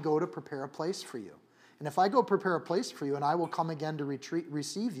 I go to prepare a place for you. And if I go prepare a place for you, and I will come again to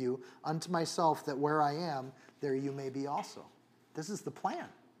receive you unto myself, that where I am, there you may be also. This is the plan.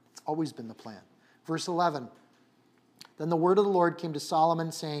 It's always been the plan. Verse 11. Then the word of the Lord came to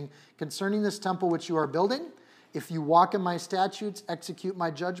Solomon, saying, concerning this temple which you are building, if you walk in my statutes, execute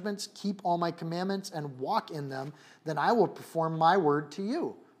my judgments, keep all my commandments, and walk in them, then I will perform my word to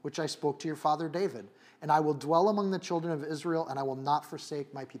you, which I spoke to your father David. And I will dwell among the children of Israel, and I will not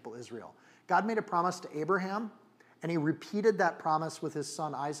forsake my people Israel. God made a promise to Abraham, and he repeated that promise with his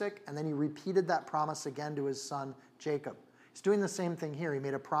son Isaac, and then he repeated that promise again to his son Jacob. He's doing the same thing here. He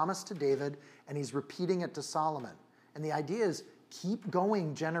made a promise to David, and he's repeating it to Solomon. And the idea is keep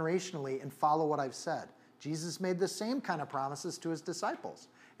going generationally and follow what I've said. Jesus made the same kind of promises to his disciples,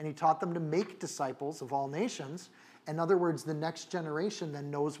 and he taught them to make disciples of all nations. In other words, the next generation then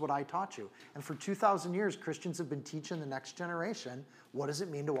knows what I taught you. And for 2,000 years, Christians have been teaching the next generation, what does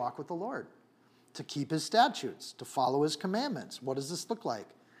it mean to walk with the Lord? To keep his statutes, to follow his commandments. What does this look like?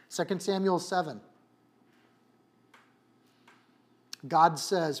 2 Samuel 7. God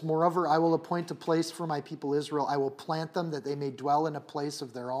says, moreover, I will appoint a place for my people Israel. I will plant them that they may dwell in a place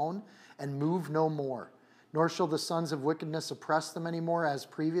of their own and move no more. Nor shall the sons of wickedness oppress them anymore as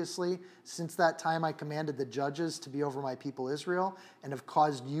previously. Since that time I commanded the judges to be over my people Israel, and have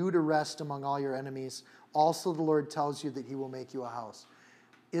caused you to rest among all your enemies. Also the Lord tells you that he will make you a house.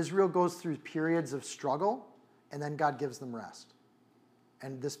 Israel goes through periods of struggle, and then God gives them rest.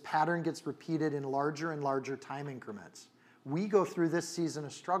 And this pattern gets repeated in larger and larger time increments. We go through this season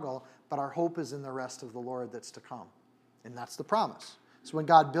of struggle, but our hope is in the rest of the Lord that's to come. And that's the promise. So when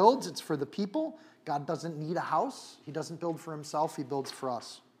God builds, it's for the people. God doesn't need a house. He doesn't build for himself. He builds for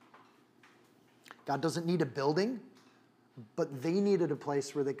us. God doesn't need a building, but they needed a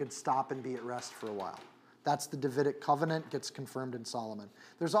place where they could stop and be at rest for a while. That's the Davidic covenant, gets confirmed in Solomon.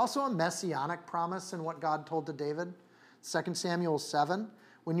 There's also a messianic promise in what God told to David. 2 Samuel 7.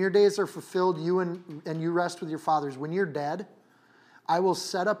 When your days are fulfilled, you and you rest with your fathers. When you're dead, I will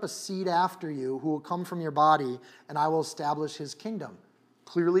set up a seed after you who will come from your body, and I will establish his kingdom.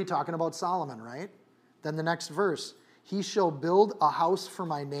 Clearly talking about Solomon, right? Then the next verse, he shall build a house for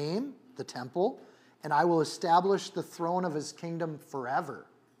my name, the temple, and I will establish the throne of his kingdom forever.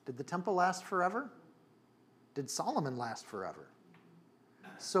 Did the temple last forever? Did Solomon last forever?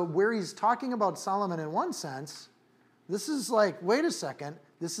 So where he's talking about Solomon in one sense, this is like, wait a second,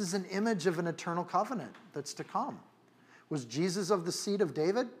 this is an image of an eternal covenant that's to come. Was Jesus of the seed of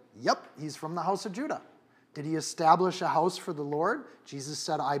David? Yep, he's from the house of Judah. Did he establish a house for the Lord? Jesus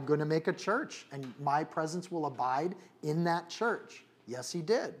said, I'm going to make a church, and my presence will abide in that church. Yes, he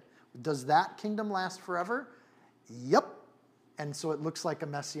did. Does that kingdom last forever? Yep. And so it looks like a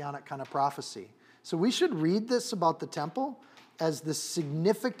messianic kind of prophecy. So we should read this about the temple as this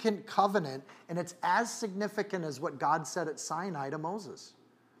significant covenant, and it's as significant as what God said at Sinai to Moses.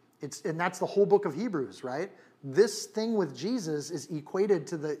 And that's the whole book of Hebrews, right? This thing with Jesus is equated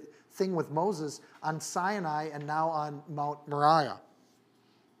to the thing with Moses on Sinai and now on Mount Moriah.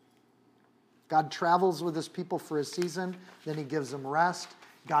 God travels with his people for a season, then he gives them rest.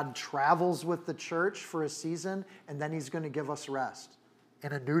 God travels with the church for a season, and then he's going to give us rest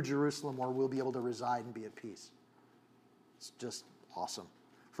in a new Jerusalem where we'll be able to reside and be at peace. It's just awesome.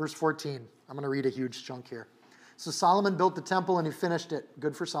 Verse 14. I'm going to read a huge chunk here. So Solomon built the temple and he finished it.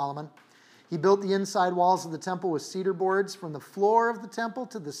 Good for Solomon. He built the inside walls of the temple with cedar boards. From the floor of the temple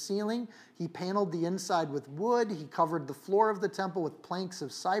to the ceiling, he paneled the inside with wood. He covered the floor of the temple with planks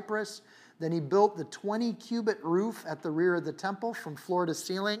of cypress. Then he built the 20-cubit roof at the rear of the temple from floor to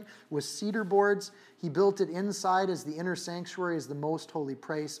ceiling with cedar boards. He built it inside as the inner sanctuary, as the most holy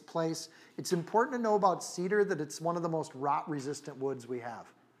place. It's important to know about cedar that it's one of the most rot-resistant woods we have.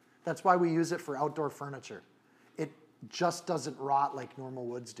 That's why we use it for outdoor furniture. It just doesn't rot like normal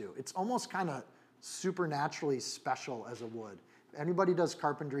woods do. It's almost kind of supernaturally special as a wood. If anybody does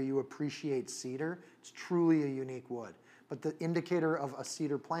carpentry, you appreciate cedar. It's truly a unique wood. But the indicator of a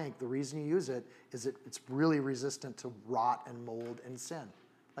cedar plank, the reason you use it is it's really resistant to rot and mold and sin.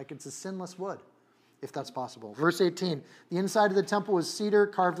 Like it's a sinless wood, if that's possible. Verse 18, the inside of the temple was cedar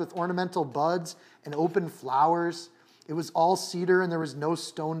carved with ornamental buds and open flowers. It was all cedar and there was no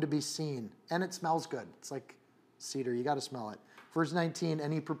stone to be seen. And it smells good. It's like cedar, you got to smell it. Verse 19,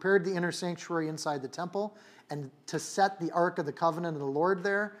 and he prepared the inner sanctuary inside the temple and to set the Ark of the Covenant of the Lord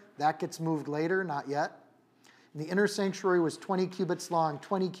there. That gets moved later, not yet. And the inner sanctuary was 20 cubits long,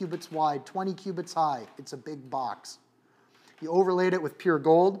 20 cubits wide, 20 cubits high. It's a big box. He overlaid it with pure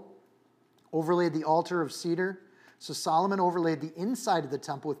gold, overlaid the altar of cedar. So Solomon overlaid the inside of the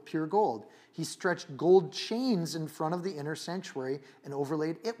temple with pure gold. He stretched gold chains in front of the inner sanctuary and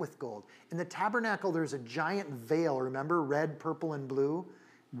overlaid it with gold. In the tabernacle, there's a giant veil, remember, red, purple, and blue,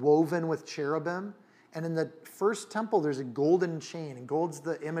 woven with cherubim. And in the first temple, there's a golden chain, and gold's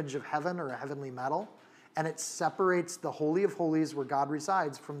the image of heaven or a heavenly metal. And it separates the Holy of Holies where God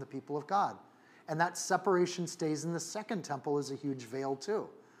resides from the people of God. And that separation stays in the second temple as a huge veil too.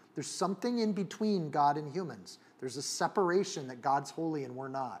 There's something in between God and humans. There's a separation that God's holy and we're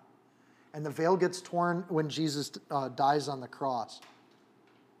not. And the veil gets torn when Jesus dies on the cross.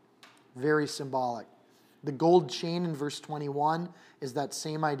 Very symbolic. The gold chain in verse 21 is that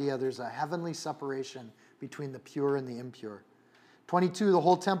same idea. There's a heavenly separation between the pure and the impure. 22, the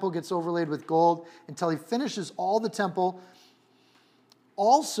whole temple gets overlaid with gold until he finishes all the temple.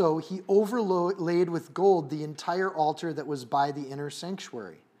 Also, he overlaid with gold the entire altar that was by the inner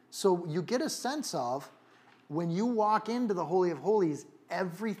sanctuary. So you get a sense of, when you walk into the Holy of Holies,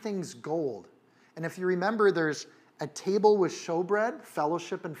 everything's gold. And if you remember, there's a table with showbread,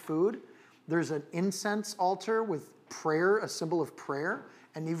 fellowship and food. There's an incense altar with prayer, a symbol of prayer.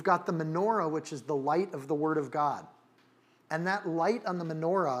 And you've got the menorah, which is the light of the Word of God. And that light on the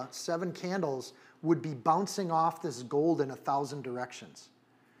menorah, 7 candles, would be bouncing off this gold in 1,000 directions.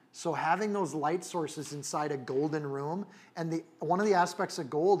 So having those light sources inside a golden room, and one of the aspects of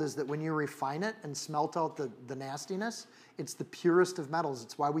gold is that when you refine it and smelt out the nastiness, it's the purest of metals.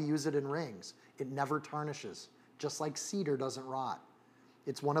 It's why we use it in rings. It never tarnishes, just like cedar doesn't rot.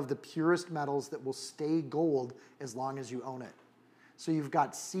 It's one of the purest metals that will stay gold as long as you own it. So you've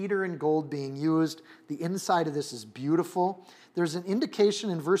got cedar and gold being used. The inside of this is beautiful. There's an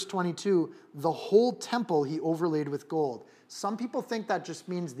indication in verse 22, the whole temple he overlaid with gold. Some people think that just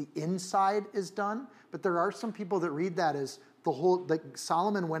means the inside is done, but there are some people that read that as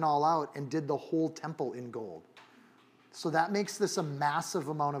Solomon went all out and did the whole temple in gold. So that makes this a massive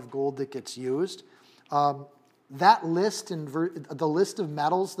amount of gold that gets used. That list, the list of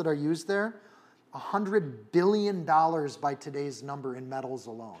metals that are used there, $100 billion by today's number in metals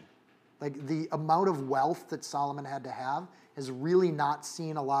alone. Like the amount of wealth that Solomon had to have has really not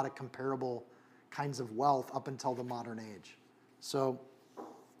seen a lot of comparable kinds of wealth up until the modern age. So,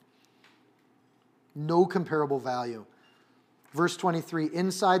 no comparable value. Verse 23,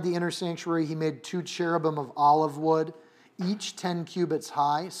 inside the inner sanctuary, he made 2 cherubim of olive wood, each 10 cubits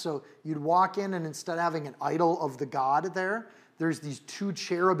high. So you'd walk in, and instead of having an idol of the god there's these 2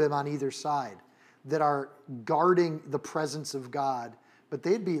 cherubim on either side that are guarding the presence of God. But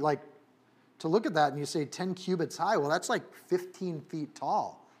they'd be like, to look at that and you say 10 cubits high, well, that's like 15 feet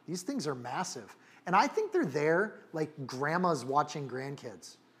tall. These things are massive. And I think they're there like grandma's watching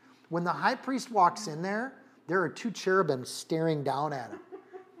grandkids. When the high priest walks in there are 2 cherubim staring down at him.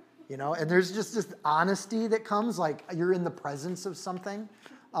 You know, and there's just this honesty that comes, like you're in the presence of something.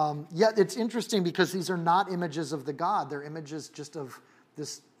 Yet it's interesting because these are not images of the God. They're images just of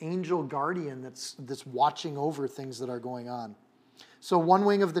this angel guardian that's watching over things that are going on. So one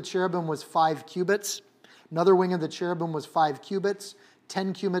wing of the cherubim was 5 cubits. Another wing of the cherubim was 5 cubits,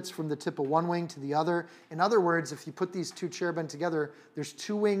 10 cubits from the tip of one wing to the other. In other words, if you put these 2 cherubim together, there's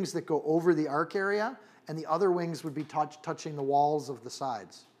 2 wings that go over the ark area, and the other wings would be touching the walls of the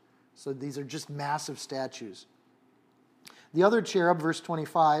sides. So these are just massive statues. The other cherub, verse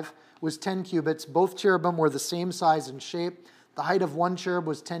 25, was 10 cubits. Both cherubim were the same size and shape. The height of one cherub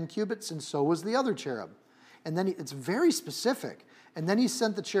was 10 cubits, and so was the other cherub. And then it's very specific. And then he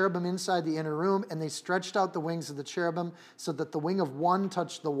sent the cherubim inside the inner room, and they stretched out the wings of the cherubim so that the wing of one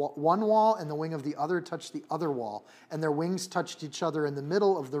touched the one wall, and the wing of the other touched the other wall. And their wings touched each other in the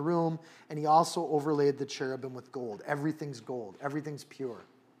middle of the room, and he also overlaid the cherubim with gold. Everything's gold. Everything's pure.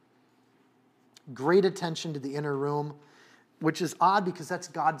 Great attention to the inner room, which is odd because that's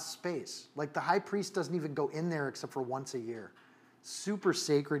God's space. Like the high priest doesn't even go in there except for once a year. Super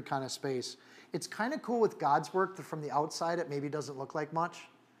sacred kind of space. It's kind of cool with God's work that from the outside it maybe doesn't look like much.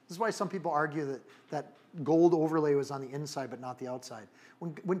 This is why some people argue that gold overlay was on the inside but not the outside.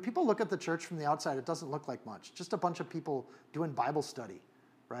 When people look at the church from the outside, it doesn't look like much. Just a bunch of people doing Bible study,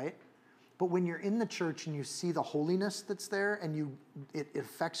 right? But when you're in the church and you see the holiness that's there and it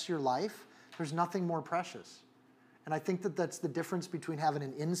affects your life, there's nothing more precious. And I think that's the difference between having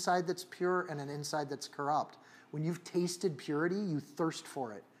an inside that's pure and an inside that's corrupt. When you've tasted purity, you thirst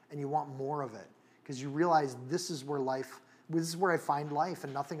for it. And you want more of it because you realize this is where I find life,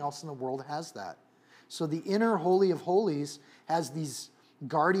 and nothing else in the world has that. So the inner Holy of Holies has these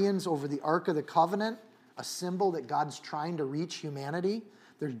guardians over the Ark of the Covenant, a symbol that God's trying to reach humanity.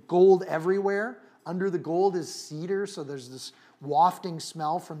 There's gold everywhere. Under the gold is cedar, so there's this wafting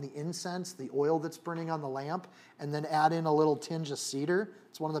smell from the incense, the oil that's burning on the lamp, and then add in a little tinge of cedar.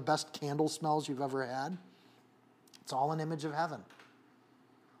 It's one of the best candle smells you've ever had. It's all an image of heaven.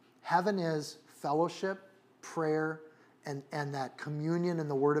 Heaven is fellowship, prayer, and that communion and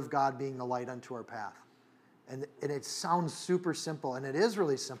the Word of God being the light unto our path. And it sounds super simple, and it is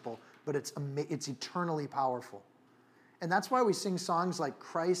really simple, but it's eternally powerful. And that's why we sing songs like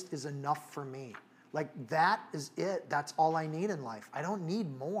Christ is enough for me. Like that is it. That's all I need in life. I don't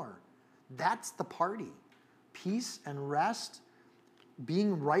need more. That's the party. Peace and rest,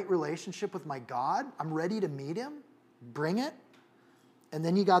 being right relationship with my God. I'm ready to meet him. Bring it. And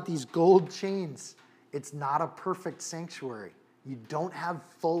then you got these gold chains. It's not a perfect sanctuary. You don't have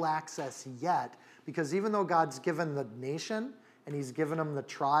full access yet because even though God's given the nation and he's given them the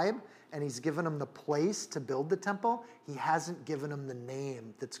tribe and he's given them the place to build the temple, he hasn't given them the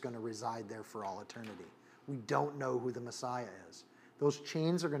name that's going to reside there for all eternity. We don't know who the Messiah is. Those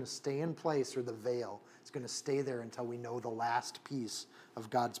chains are going to stay in place, or the veil is going to stay there until we know the last piece of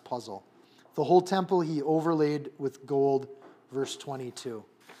God's puzzle. The whole temple he overlaid with gold, verse 22.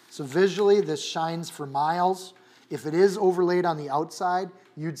 So visually, this shines for miles. If it is overlaid on the outside,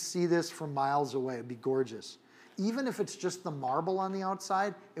 you'd see this from miles away. It'd be gorgeous. Even if it's just the marble on the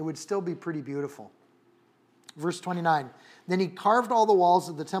outside, it would still be pretty beautiful. Verse 29. Then he carved all the walls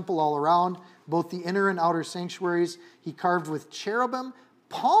of the temple all around, both the inner and outer sanctuaries. He carved with cherubim,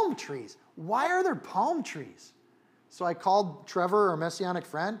 palm trees. Why are there palm trees? So I called Trevor, our Messianic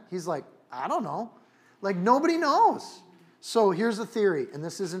friend. He's like, I don't know. Like, nobody knows. So here's the theory, and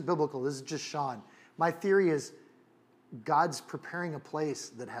this isn't biblical. This is just Sean. My theory is God's preparing a place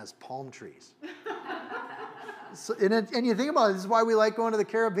that has palm trees. So, and you think about it, this is why we like going to the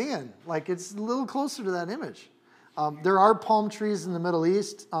Caribbean. Like, it's a little closer to that image. There are palm trees in the Middle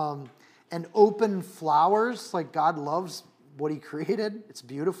East and open flowers. Like, God loves what he created. It's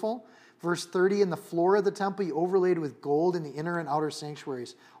beautiful. Verse 30, in the floor of the temple, he overlaid with gold in the inner and outer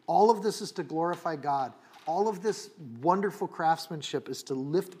sanctuaries. All of this is to glorify God. All of this wonderful craftsmanship is to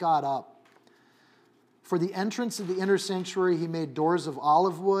lift God up. For the entrance of the inner sanctuary, he made doors of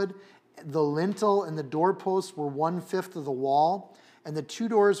olive wood. The lintel and the doorposts were 1/5 of the wall. And the 2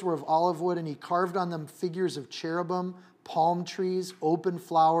 doors were of olive wood, and he carved on them figures of cherubim, palm trees, open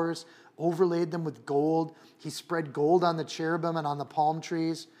flowers, overlaid them with gold. He spread gold on the cherubim and on the palm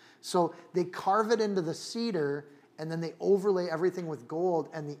trees. So they carve it into the cedar, and then they overlay everything with gold,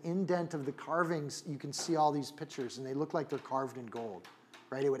 and the indent of the carvings, you can see all these pictures, and they look like they're carved in gold,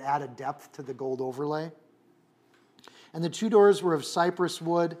 right? It would add a depth to the gold overlay. And the 2 doors were of cypress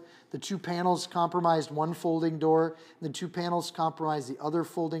wood. The 2 panels comprised one folding door. And the 2 panels comprised the other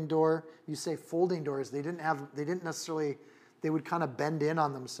folding door. You say folding doors, they didn't necessarily, they would kind of bend in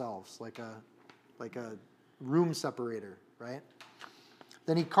on themselves like a room separator, right?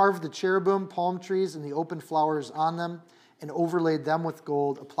 Then he carved the cherubim, palm trees, and the open flowers on them and overlaid them with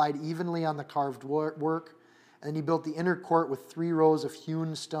gold, applied evenly on the carved work. And then he built the inner court with 3 rows of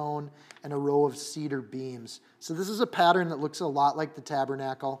hewn stone and a row of cedar beams. So this is a pattern that looks a lot like the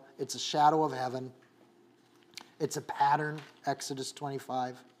tabernacle. It's a shadow of heaven. It's a pattern, Exodus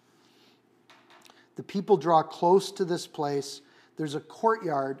 25. The people draw close to this place. There's a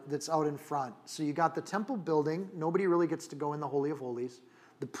courtyard that's out in front. So you got the temple building. Nobody really gets to go in the Holy of Holies.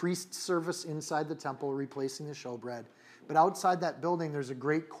 The priest service inside the temple, replacing the showbread. But outside that building, there's a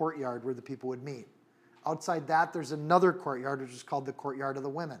great courtyard where the people would meet. Outside that, there's another courtyard, which is called the Courtyard of the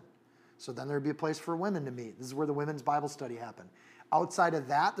Women. So then there'd be a place for women to meet. This is where the women's Bible study happened. Outside of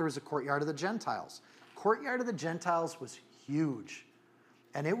that, there was a Courtyard of the Gentiles. Courtyard of the Gentiles was huge.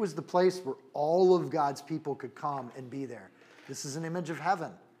 And it was the place where all of God's people could come and be there. This is an image of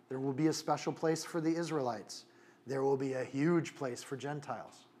heaven. There will be a special place for the Israelites. There will be a huge place for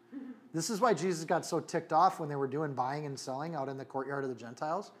Gentiles. This is why Jesus got so ticked off when they were doing buying and selling out in the Courtyard of the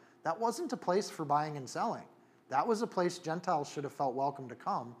Gentiles. That wasn't a place for buying and selling. That was a place Gentiles should have felt welcome to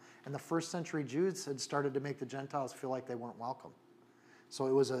come. And the first century Jews had started to make the Gentiles feel like they weren't welcome. So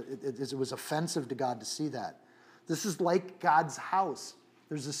it was offensive to God to see that. This is like God's house.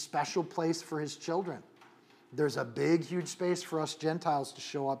 There's a special place for his children. There's a big, huge space for us Gentiles to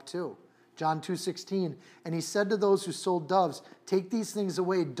show up too. John 2:16, and he said to those who sold doves, take these things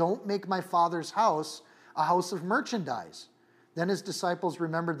away. Don't make my Father's house a house of merchandise. Then his disciples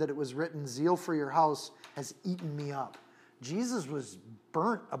remembered that it was written, zeal for your house has eaten me up. Jesus was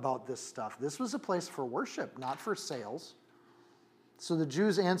burnt about this stuff. This was a place for worship, not for sales. So the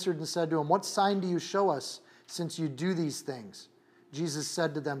Jews answered and said to him, what sign do you show us since you do these things? Jesus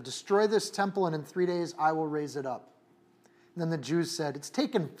said to them, destroy this temple and in 3 days I will raise it up. And then the Jews said, it's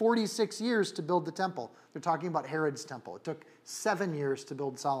taken 46 years to build the temple. They're talking about Herod's temple. It took 7 years to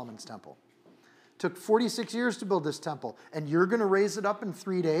build Solomon's temple. It took 46 years to build this temple. And you're going to raise it up in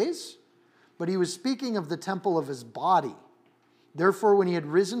 3 days? But he was speaking of the temple of his body. Therefore, when he had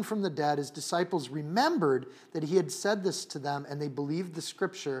risen from the dead, his disciples remembered that he had said this to them, and they believed the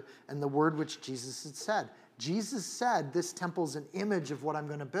scripture and the word which Jesus had said. Jesus said, this temple's an image of what I'm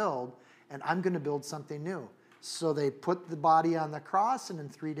going to build, and I'm going to build something new. So they put the body on the cross, and in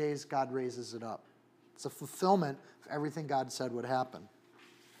 3 days, God raises it up. It's a fulfillment of everything God said would happen.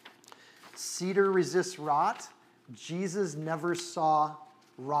 Cedar resists rot. Jesus never saw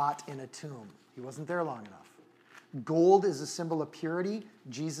rot in a tomb. He wasn't there long enough. Gold is a symbol of purity.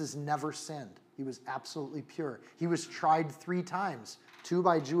 Jesus never sinned. He was absolutely pure. He was tried 3 times. 2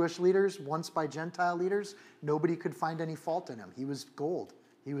 by Jewish leaders, once by Gentile leaders. Nobody could find any fault in him. He was gold.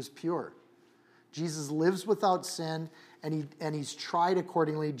 He was pure. Jesus lives without sin, and he's tried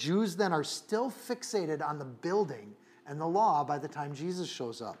accordingly. Jews then are still fixated on the building and the law by the time Jesus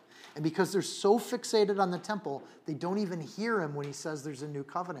shows up. And because they're so fixated on the temple, they don't even hear him when he says there's a new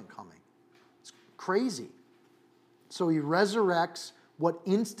covenant coming. It's crazy. So he resurrects. What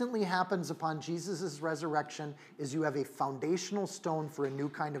instantly happens upon Jesus' resurrection is you have a foundational stone for a new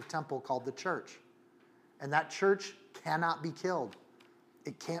kind of temple called the church. And that church cannot be killed.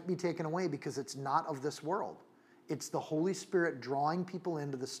 It can't be taken away because it's not of this world. It's the Holy Spirit drawing people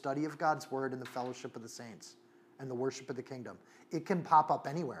into the study of God's word and the fellowship of the saints and the worship of the kingdom. It can pop up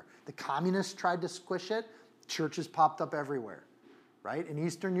anywhere. The communists tried to squish it. Churches popped up everywhere, right? In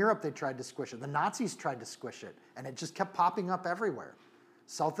Eastern Europe, they tried to squish it. The Nazis tried to squish it, and it just kept popping up everywhere.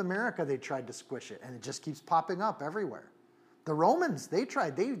 South America, they tried to squish it, and it just keeps popping up everywhere. The Romans, they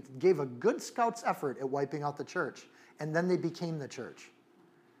tried. They gave a good scout's effort at wiping out the church, and then they became the church.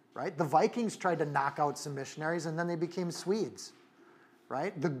 Right? The Vikings tried to knock out some missionaries, and then they became Swedes.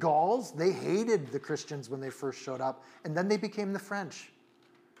 Right? The Gauls, they hated the Christians when they first showed up, and then they became the French.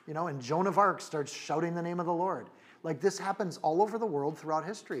 You know, and Joan of Arc starts shouting the name of the Lord. Like this happens all over the world throughout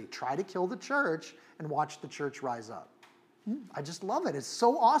history. Try to kill the church and watch the church rise up. I just love it. It's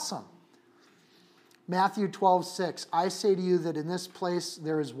so awesome. Matthew 12:6, I say to you that in this place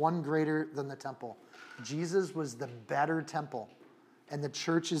there is one greater than the temple. Jesus was the better temple. And the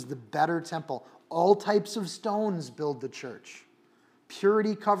church is the better temple. All types of stones build the church.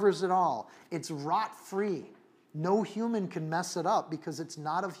 Purity covers it all. It's rot-free. No human can mess it up because it's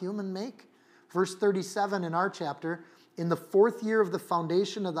not of human make. Verse 37 in our chapter, in the 4th year of the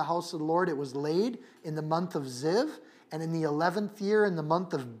foundation of the house of the Lord, it was laid in the month of Ziv, and in the 11th year, in the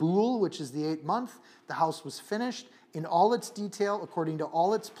month of Bul, which is the 8th month, the house was finished in all its detail, according to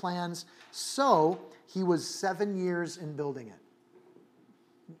all its plans. So he was 7 years in building it.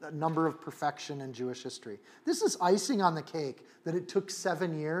 A number of perfection in Jewish history. This is icing on the cake that it took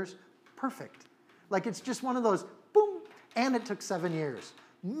 7 years. Perfect. Like it's just one of those, boom, and it took 7 years.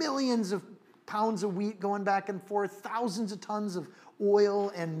 Millions of pounds of wheat going back and forth, thousands of tons of oil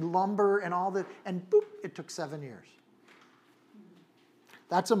and lumber and all that, and boop, it took 7 years.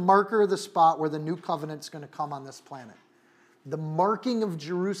 That's a marker of the spot where the new covenant's going to come on this planet. The marking of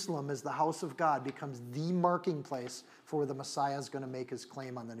Jerusalem as the house of God becomes the marking place for where the Messiah is going to make his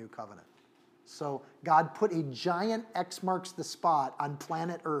claim on the new covenant. So God put a giant X marks the spot on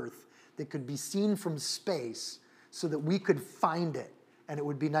planet Earth that could be seen from space so that we could find it and it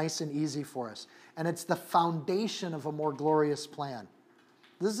would be nice and easy for us. And it's the foundation of a more glorious plan.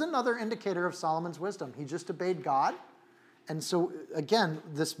 This is another indicator of Solomon's wisdom. He just obeyed God. And so, again,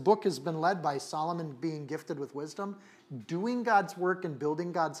 this book has been led by Solomon being gifted with wisdom. Doing God's work and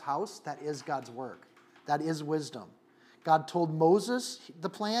building God's house, that is God's work. That is wisdom. God told Moses the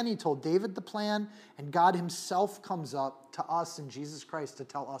plan, he told David the plan, and God himself comes up to us in Jesus Christ to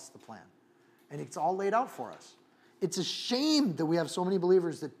tell us the plan. And it's all laid out for us. It's a shame that we have so many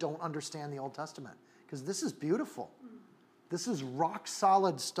believers that don't understand the Old Testament, because this is beautiful. This is rock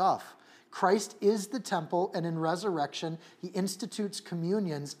solid stuff. Christ is the temple, and in resurrection, he institutes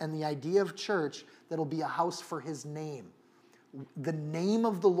communions and the idea of church that'll be a house for his name. The name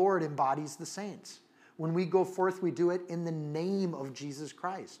of the Lord embodies the saints. When we go forth, we do it in the name of Jesus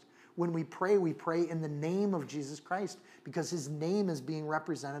Christ. When we pray in the name of Jesus Christ because his name is being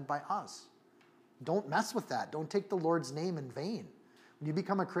represented by us. Don't mess with that. Don't take the Lord's name in vain. When you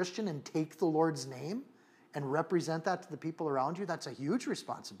become a Christian and take the Lord's name and represent that to the people around you, that's a huge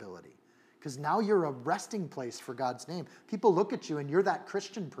responsibility. Because now you're a resting place for God's name. People look at you and you're that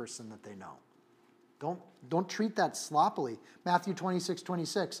Christian person that they know. Don't treat that sloppily. Matthew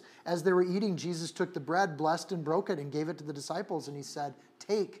 26:26. As they were eating, Jesus took the bread, blessed and broke it, and gave it to the disciples. And he said,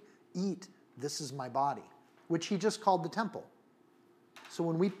 take, eat, this is my body, which he just called the temple. So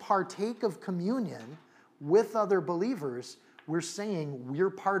when we partake of communion with other believers, we're saying we're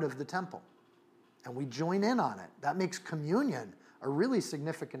part of the temple. And we join in on it. That makes communion a really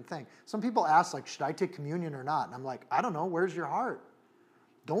significant thing. Some people ask, like, should I take communion or not? And I'm like, I don't know. Where's your heart?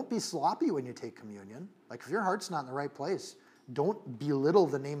 Don't be sloppy when you take communion. Like, if your heart's not in the right place, don't belittle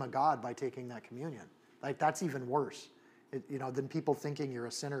the name of God by taking that communion. Like, that's even worse, than people thinking you're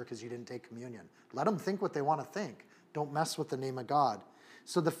a sinner because you didn't take communion. Let them think what they want to think. Don't mess with the name of God.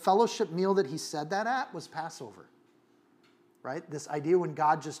 So the fellowship meal that he said that at was Passover, right? This idea when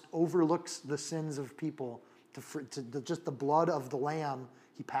God just overlooks the sins of people to just the blood of the Lamb,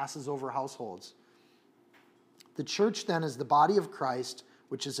 he passes over households. The church then is the body of Christ,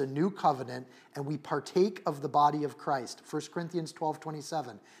 which is a new covenant, and we partake of the body of Christ. 1 Corinthians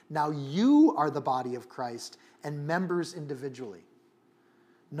 12:27. Now you are the body of Christ and members individually.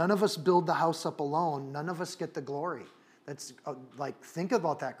 None of us build the house up alone. None of us get the glory. That's think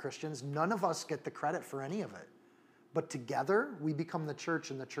about that, Christians. None of us get the credit for any of it. But together, we become the church,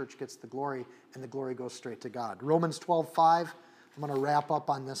 and the church gets the glory, and the glory goes straight to God. Romans 12:5. I'm going to wrap up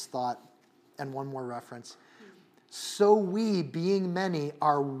on this thought and one more reference. So we, being many,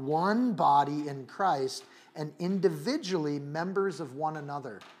 are one body in Christ and individually members of one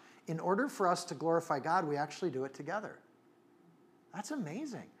another. In order for us to glorify God, we actually do it together. That's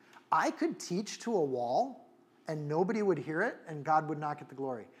amazing. I could teach to a wall and nobody would hear it and God would not get the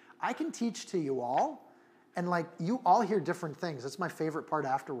glory. I can teach to you all and you all hear different things. That's my favorite part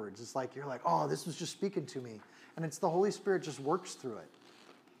afterwards. It's you're like, oh, this was just speaking to me. And it's the Holy Spirit just works through it.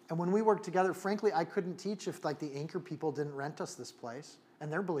 And when we work together, frankly, I couldn't teach if the Anchor people didn't rent us this place, and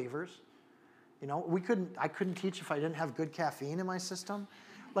they're believers. I couldn't teach if I didn't have good caffeine in my system.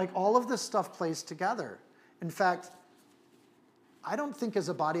 All of this stuff plays together. In fact, I don't think as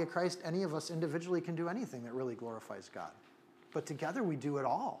a body of Christ, any of us individually can do anything that really glorifies God. But together we do it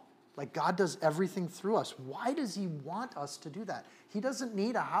all. God does everything through us. Why does he want us to do that? He doesn't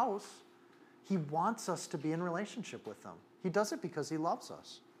need a house. He wants us to be in relationship with him. He does it because he loves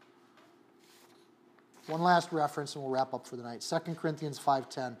us. One last reference and we'll wrap up for the night. 2 Corinthians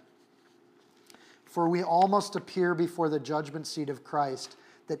 5:10. For we all must appear before the judgment seat of Christ,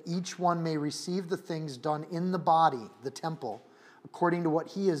 that each one may receive the things done in the body, the temple, according to what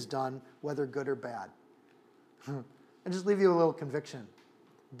he has done, whether good or bad. And just leave you a little conviction.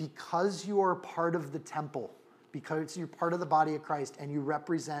 Because you are part of the temple, because you're part of the body of Christ and you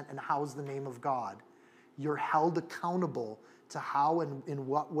represent and house the name of God, you're held accountable to how and in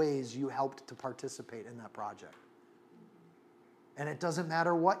what ways you helped to participate in that project. And it doesn't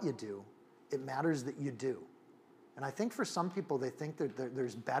matter what you do. It matters that you do. And I think for some people, they think that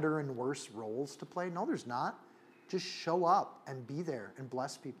there's better and worse roles to play. No, there's not. Just show up and be there and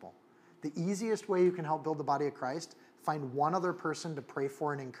bless people. The easiest way you can help build the body of Christ, find one other person to pray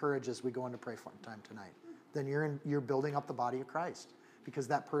for and encourage as we go into prayer time tonight. Then you're building up the body of Christ, because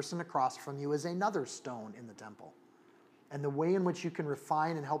that person across from you is another stone in the temple. And the way in which you can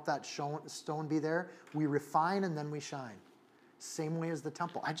refine and help that stone be there, we refine and then we shine. Same way as the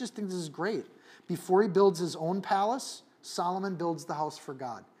temple. I just think this is great. Before he builds his own palace, Solomon builds the house for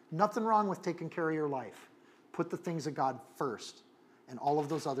God. Nothing wrong with taking care of your life. Put the things of God first, and all of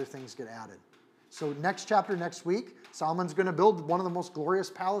those other things get added. So next chapter, next week, Solomon's going to build one of the most glorious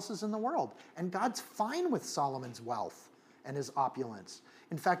palaces in the world. And God's fine with Solomon's wealth and his opulence.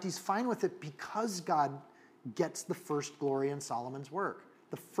 In fact, he's fine with it because God gets the first glory in Solomon's work.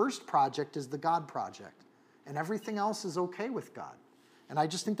 The first project is the God project, and everything else is okay with God. And I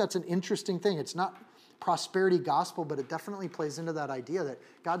just think that's an interesting thing. It's not prosperity gospel, but it definitely plays into that idea that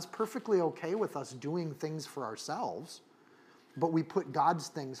God's perfectly okay with us doing things for ourselves, but we put God's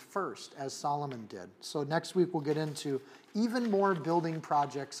things first, as Solomon did. So next week we'll get into even more building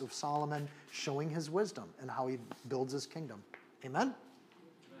projects of Solomon, showing his wisdom and how he builds his kingdom. Amen?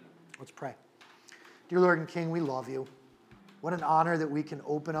 Let's pray. Dear Lord and King, we love you. What an honor that we can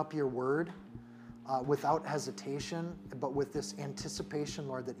open up your word without hesitation, but with this anticipation,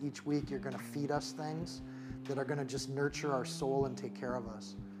 Lord, that each week you're going to feed us things that are going to just nurture our soul and take care of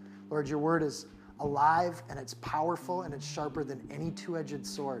us. Lord, your word is alive and it's powerful and it's sharper than any two-edged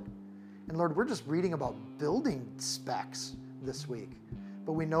sword. And Lord, we're just reading about building specs this week,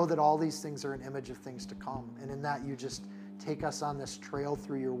 but we know that all these things are an image of things to come. And in that, you just take us on this trail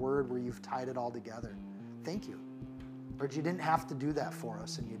through your word where you've tied it all together. Thank you. Lord, you didn't have to do that for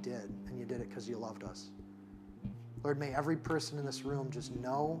us, and you did it because you loved us. Lord, may every person in this room just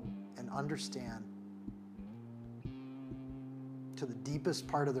know and understand to the deepest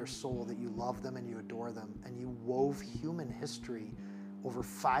part of their soul that you love them and you adore them, and you wove human history over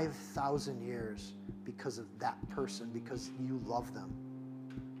 5,000 years because of that person, because you love them,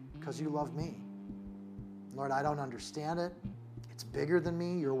 because you love me. Lord, I don't understand it. It's bigger than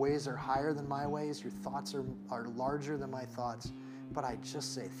me. Your ways are higher than my ways. Your thoughts are larger than my thoughts. But I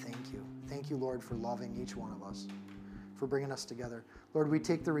just say thank you. Thank you, Lord, for loving each one of us, for bringing us together. Lord, we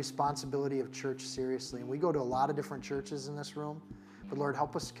take the responsibility of church seriously, and we go to a lot of different churches in this room. But Lord,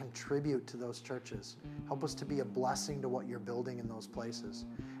 help us contribute to those churches. Help us to be a blessing to what you're building in those places.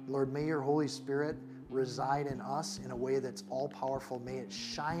 Lord, may your Holy Spirit reside in us in a way that's all-powerful. May it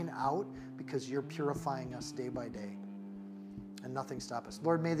shine out because you're purifying us day by day. And nothing stop us.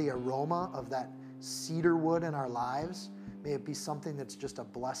 Lord, may the aroma of that cedar wood in our lives, may it be something that's just a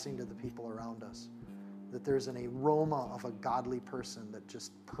blessing to the people around us. That there's an aroma of a godly person that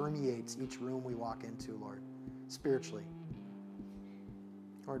just permeates each room we walk into, Lord, spiritually.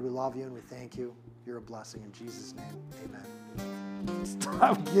 Lord, we love you and we thank you. You're a blessing. In Jesus' name, amen.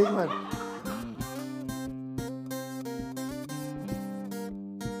 Stop giggling.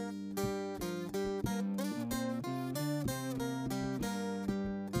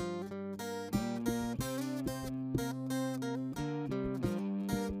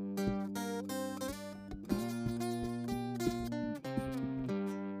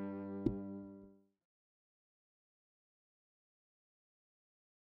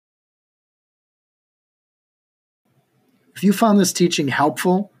 If you found this teaching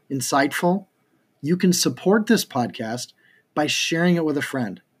helpful, insightful, you can support this podcast by sharing it with a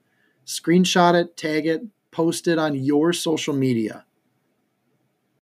friend. Screenshot it, tag it, post it on your social media.